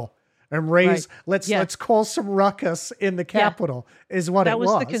Capitol and let's cause some ruckus in the Capitol, is what it was.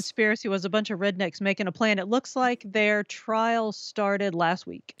 That was the conspiracy, was a bunch of rednecks making a plan. It looks like their trial started last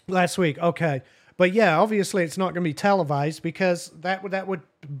week. Okay. But yeah, obviously it's not going to be televised, because that would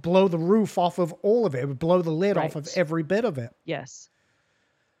blow the roof off of all of it. It would blow the lid off of every bit of it. Yes.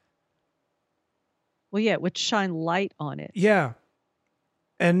 Well, yeah, it would shine light on it. Yeah.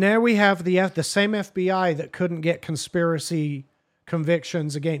 And now we have the same FBI that couldn't get conspiracy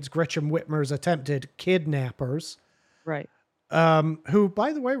convictions against Gretchen Whitmer's attempted kidnappers. Right. Who,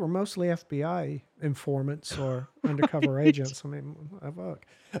 by the way, were mostly FBI informants or undercover agents. I mean, look.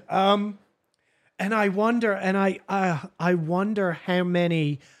 And I wonder, I wonder how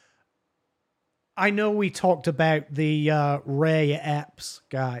many. I know we talked about the Ray Epps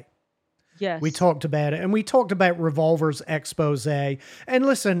guy. Yes. We talked about it, and we talked about Revolver's expose. And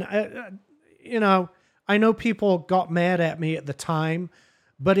listen, I know people got mad at me at the time,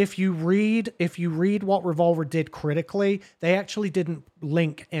 but if you read what Revolver did critically, they actually didn't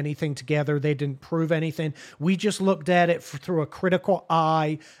link anything together. They didn't prove anything. We just looked at it through a critical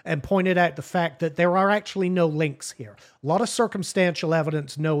eye and pointed out the fact that there are actually no links here. A lot of circumstantial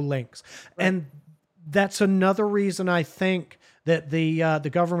evidence, no links. Right. And that's another reason I think that the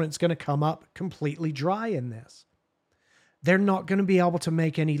government's going to come up completely dry in this. They're not going to be able to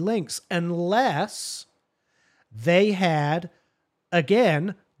make any links unless they had,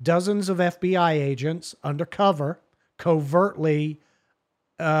 again, dozens of FBI agents undercover, covertly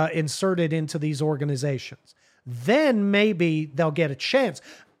inserted into these organizations. Then maybe they'll get a chance.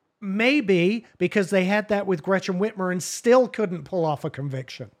 Maybe because they had that with Gretchen Whitmer and still couldn't pull off a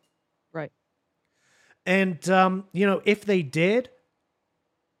conviction. Right. And, if they did,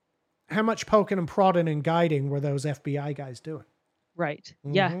 how much poking and prodding and guiding were those FBI guys doing? Right.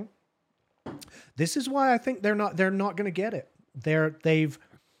 Mm-hmm. Yeah. This is why I think they're not going to get it.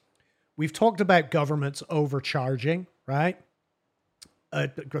 We've talked about governments overcharging, right?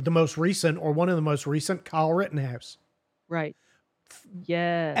 The most recent, or one of the most recent, Kyle Rittenhouse. Right.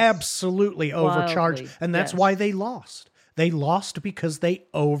 Yes. Absolutely overcharged. Wildly. And that's why they lost. They lost because they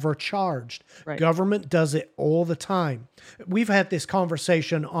overcharged. Right. Government does it all the time. We've had this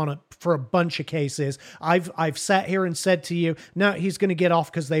conversation for a bunch of cases. I've sat here and said to you, no, he's going to get off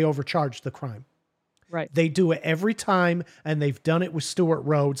because they overcharged the crime. Right. They do it every time, and they've done it with Stewart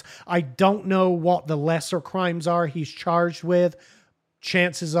Rhodes. I don't know what the lesser crimes are he's charged with.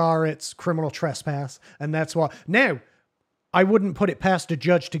 Chances are it's criminal trespass, and that's why. Now, I wouldn't put it past a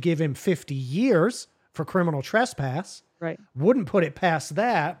judge to give him 50 years for criminal trespass. Right. Wouldn't put it past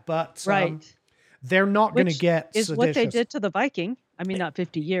that, but they're not going to get is seditious. What they did to the Viking. I mean, not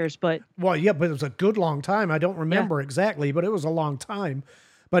 50 years, but... Well, yeah, but it was a good long time. I don't remember exactly, but it was a long time.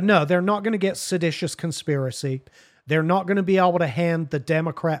 But no, they're not going to get seditious conspiracy. They're not going to be able to hand the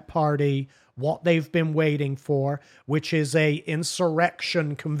Democrat Party what they've been waiting for, which is a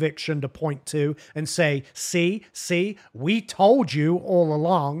insurrection conviction to point to and say, see, we told you all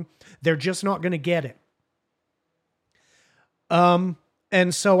along. They're just not going to get it.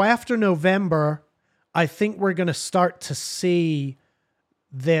 And so after November, I think we're going to start to see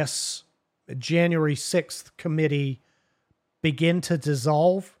this January 6th committee begin to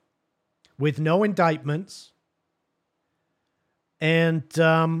dissolve with no indictments. And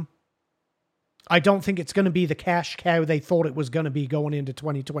I don't think it's going to be the cash cow they thought it was going to be going into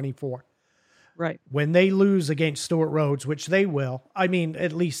 2024. Right. When they lose against Stewart Rhodes, which they will, I mean,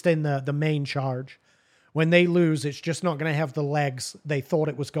 at least in the main charge, when they lose, it's just not going to have the legs they thought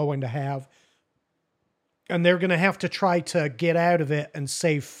it was going to have. And they're going to have to try to get out of it and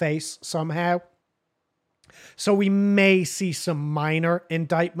save face somehow. So we may see some minor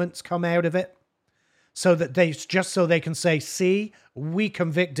indictments come out of it so that they can say, see, we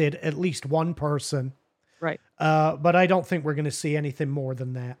convicted at least one person. Right. But I don't think we're going to see anything more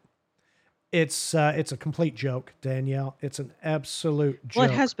than that. It's a complete joke, Danielle. It's an absolute joke. Well,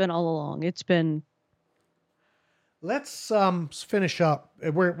 it has been all along. It's been... Let's finish up.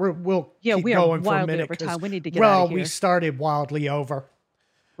 We'll keep we going are for a wildly minute. over time. We need to get out of here. We started wildly over.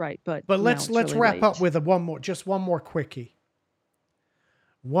 Right, but let's really wrap late. up with one more quickie.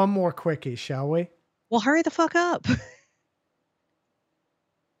 One more quickie, shall we? Well, hurry the fuck up.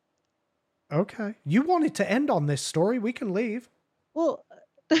 Okay. You wanted to end on this story. We can leave. Well,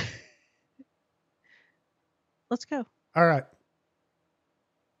 let's go. All right.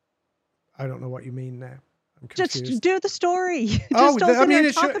 I don't know what you mean now. I'm confused. Just do the story.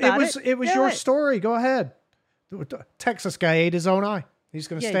 It was your story. Go ahead. The Texas guy ate his own eye. He's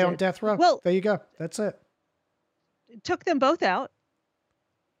going to stay on death row. Well, there you go. That's it. Took them both out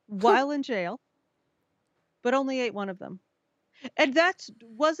while in jail, but only ate one of them. And that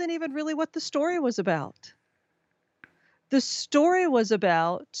wasn't even really what the story was about. The story was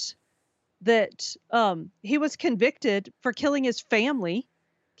about that he was convicted for killing his family,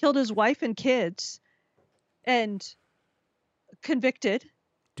 killed his wife and kids, and convicted,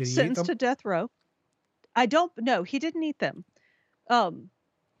 sentenced to death row. I don't know. He didn't eat them.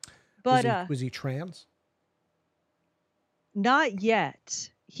 But was he trans? Not yet.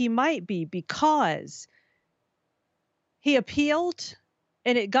 He might be, because he appealed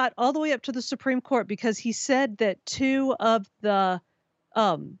and it got all the way up to the Supreme Court because he said that two of the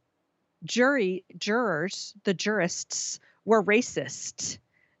jurists, were racist.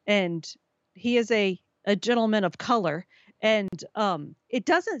 And he is a gentleman of color. And it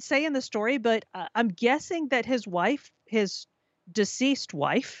doesn't say in the story, but I'm guessing that his wife, his deceased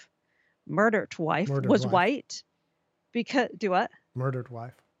wife, murdered wife, was white. Because, do what? Murdered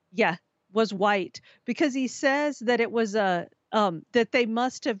wife. Yeah, was white, because he says that it was that they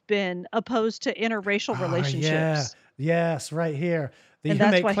must have been opposed to interracial relationships. Yes, right here. The And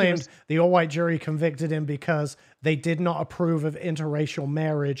that's inmate why he claimed was- the all-white jury convicted him because they did not approve of interracial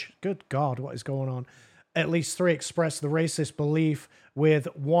marriage. Good God, what is going on? At least 3 expressed the racist belief, with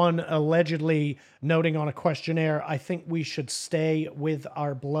 1 allegedly noting on a questionnaire, "I think we should stay with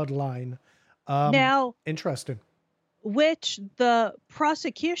our bloodline." Now, Interesting. which the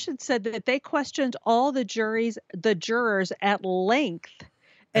prosecution said that they questioned all the jurors at length,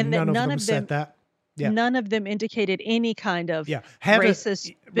 and that none of them said that. Yeah. None of them indicated any kind of Had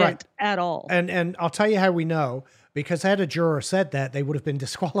racist bent at all. And I'll tell you how we know, because had a juror said that, they would have been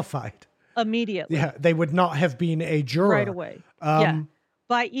disqualified. Immediately. Yeah, they would not have been a juror. Right away.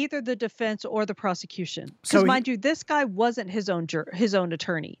 By either the defense or the prosecution. So Because mind you, this guy wasn't his own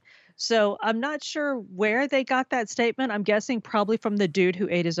attorney. So I'm not sure where they got that statement. I'm guessing probably from the dude who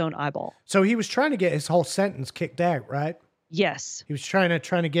ate his own eyeball. So he was trying to get his whole sentence kicked out, right? Yes. He was trying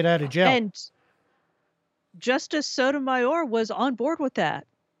to get out of jail. And Justice Sotomayor was on board with that.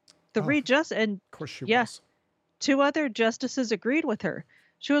 The of course she was. 2 other justices agreed with her.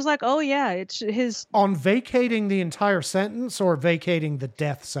 She was like, "Oh yeah, it's his." On vacating the entire sentence or vacating the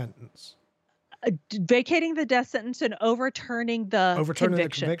death sentence? Vacating the death sentence and overturning the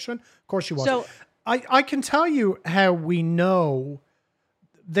conviction. Of course she was. So I can tell you how we know.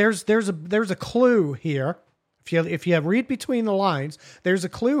 There's a clue here. If you read between the lines, there's a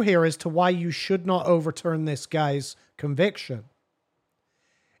clue here as to why you should not overturn this guy's conviction.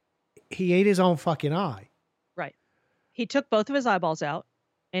 He ate his own fucking eye. Right. He took both of his eyeballs out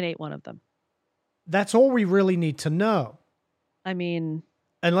and ate one of them. That's all we really need to know. I mean,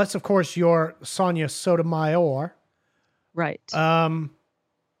 unless of course you're Sonia Sotomayor. Right.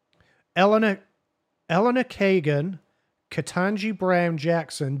 Eleanor Kagan, Ketanji Brown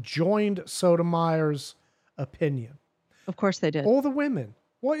Jackson joined Sotomayor's opinion. Of course they did. All the women.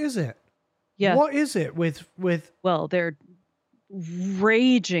 What is it? Yeah. What is it with Well, they're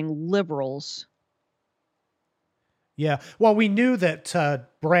raging liberals. Yeah. Well, we knew that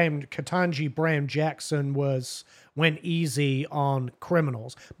Ketanji Brown Jackson went easy on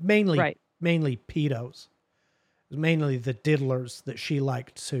criminals, mainly pedos. Mainly the diddlers that she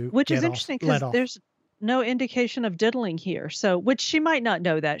liked to Which is interesting because there's no indication of diddling here. So, which she might not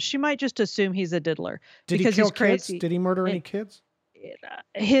know that. She might just assume he's a diddler. Did because he kill he's crazy. kids? Did he murder any kids?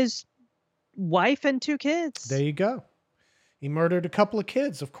 His wife and 2 kids. There you go. He murdered a couple of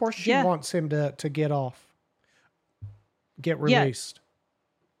kids. Of course she wants him to get off. Get released.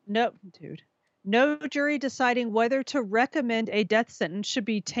 No, dude. No jury deciding whether to recommend a death sentence should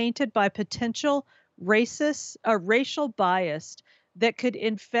be tainted by potential racial bias that could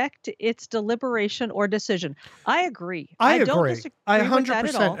infect its deliberation or decision. I agree. I agree. Don't disagree I with that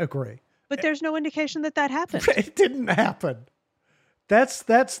at all, 100% agree. But there's no indication that happened. It didn't happen. That's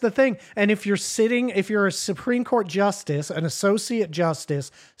the thing. And if you're a Supreme Court justice, an associate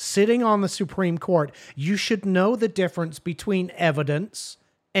justice sitting on the Supreme Court, you should know the difference between evidence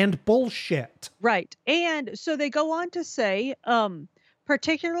and bullshit. Right. And so they go on to say,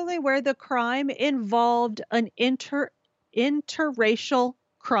 particularly where the crime involved an interracial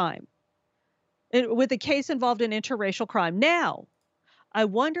crime. With the case involved an interracial crime. Now, I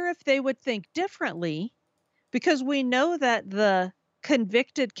wonder if they would think differently, because we know that the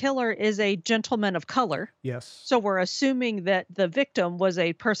convicted killer is a gentleman of color. Yes. So we're assuming that the victim was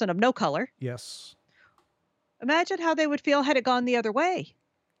a person of no color. Yes. Imagine how they would feel had it gone the other way.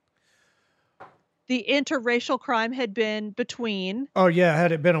 The interracial crime had been between. Oh yeah,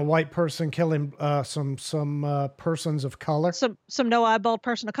 had it been a white person killing some persons of color, some no eyeballed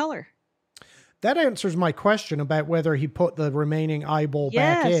person of color. That answers my question about whether he put the remaining eyeball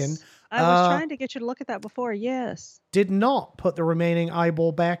back in. I was trying to get you to look at that before. Yes. Did not put the remaining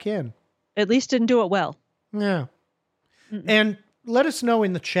eyeball back in. At least didn't do it well. Yeah. And let us know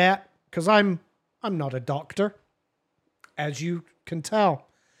in the chat, because I'm not a doctor, as you can tell.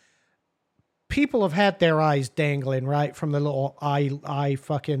 People have had their eyes dangling, right, from the little eye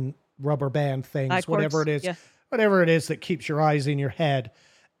fucking rubber band things, whatever it is, whatever it is that keeps your eyes in your head.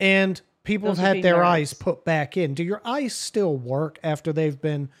 And people have had their eyes put back in. Do your eyes still work after they've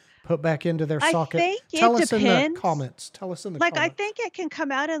been put back into their socket? I think Tell it us depends. in the comments. Tell us in the comments. I think it can come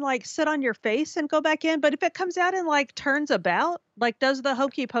out and sit on your face and go back in. But if it comes out and turns about, does the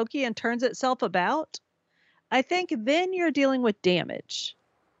hokey pokey and turns itself about, I think then you're dealing with damage.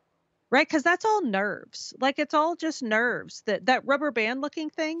 Right? Because that's all nerves. It's all just nerves. That rubber band looking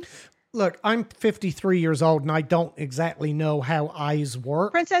thing. Look, I'm 53 years old and I don't exactly know how eyes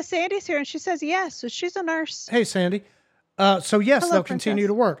work. Princess Sandy's here and she says yes. So she's a nurse. Hey, Sandy. So yes, Hello, they'll continue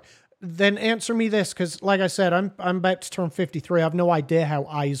to work. then answer me this, because like I said, I'm about to turn 53. I have no idea how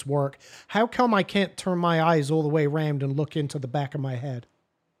eyes work. How come I can't turn my eyes all the way around and look into the back of my head?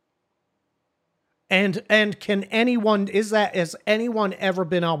 And can anyone, has anyone ever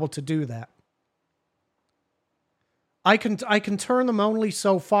been able to do that? I can turn them only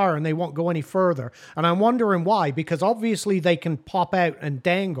so far and they won't go any further. And I'm wondering why, because obviously they can pop out and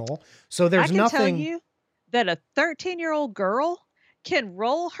dangle. So there's nothing. I can tell you that a 13-year-old girl can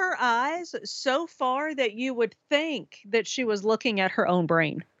roll her eyes so far that you would think that she was looking at her own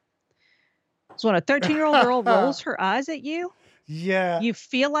brain. So when a 13-year-old girl rolls her eyes at you, yeah, you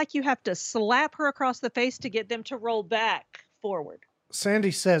feel like you have to slap her across the face to get them to roll back forward.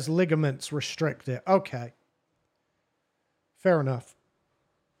 Sandy says ligaments restricted. Okay. Fair enough.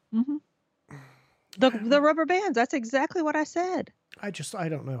 Mm-hmm. The rubber bands. That's exactly what I said. I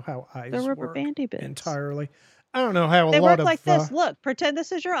don't know how eyes the rubber work bandy bits entirely. I don't know how they a lot work of like this. Look, pretend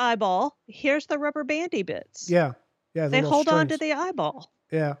this is your eyeball. Here's the rubber bandy bits. Yeah. They hold on to the eyeball.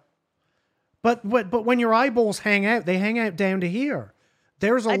 Yeah. But when your eyeballs hang out, they hang out down to here.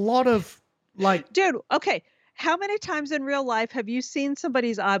 There's a lot of like, dude. Okay, how many times in real life have you seen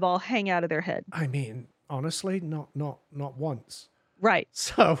somebody's eyeball hang out of their head? I mean, honestly, not once. Right.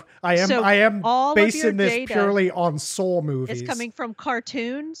 So I am basing this purely on Saw movies. It's coming from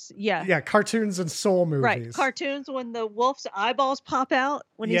cartoons. Yeah. Yeah, cartoons and Saw movies. Right. Cartoons when the wolf's eyeballs pop out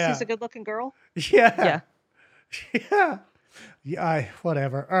when he sees a good-looking girl. Yeah. Yeah. Yeah.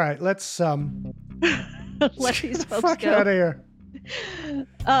 Whatever. All right. Let's let these folks fuck go. out of here.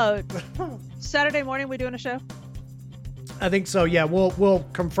 Saturday morning we doing a show? I think so. Yeah. We'll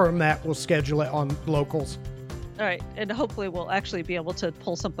confirm that. We'll schedule it on locals. All right, and hopefully we'll actually be able to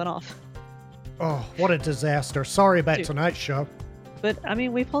pull something off. Oh, what a disaster. Sorry about tonight's show. But, I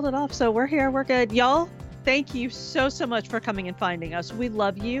mean, we pulled it off, so we're here. We're good. Y'all, thank you so much for coming and finding us. We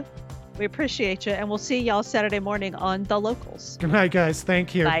love you. We appreciate you, and we'll see y'all Saturday morning on The Locals. Good night, guys.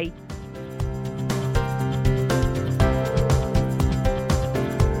 Thank you. Bye.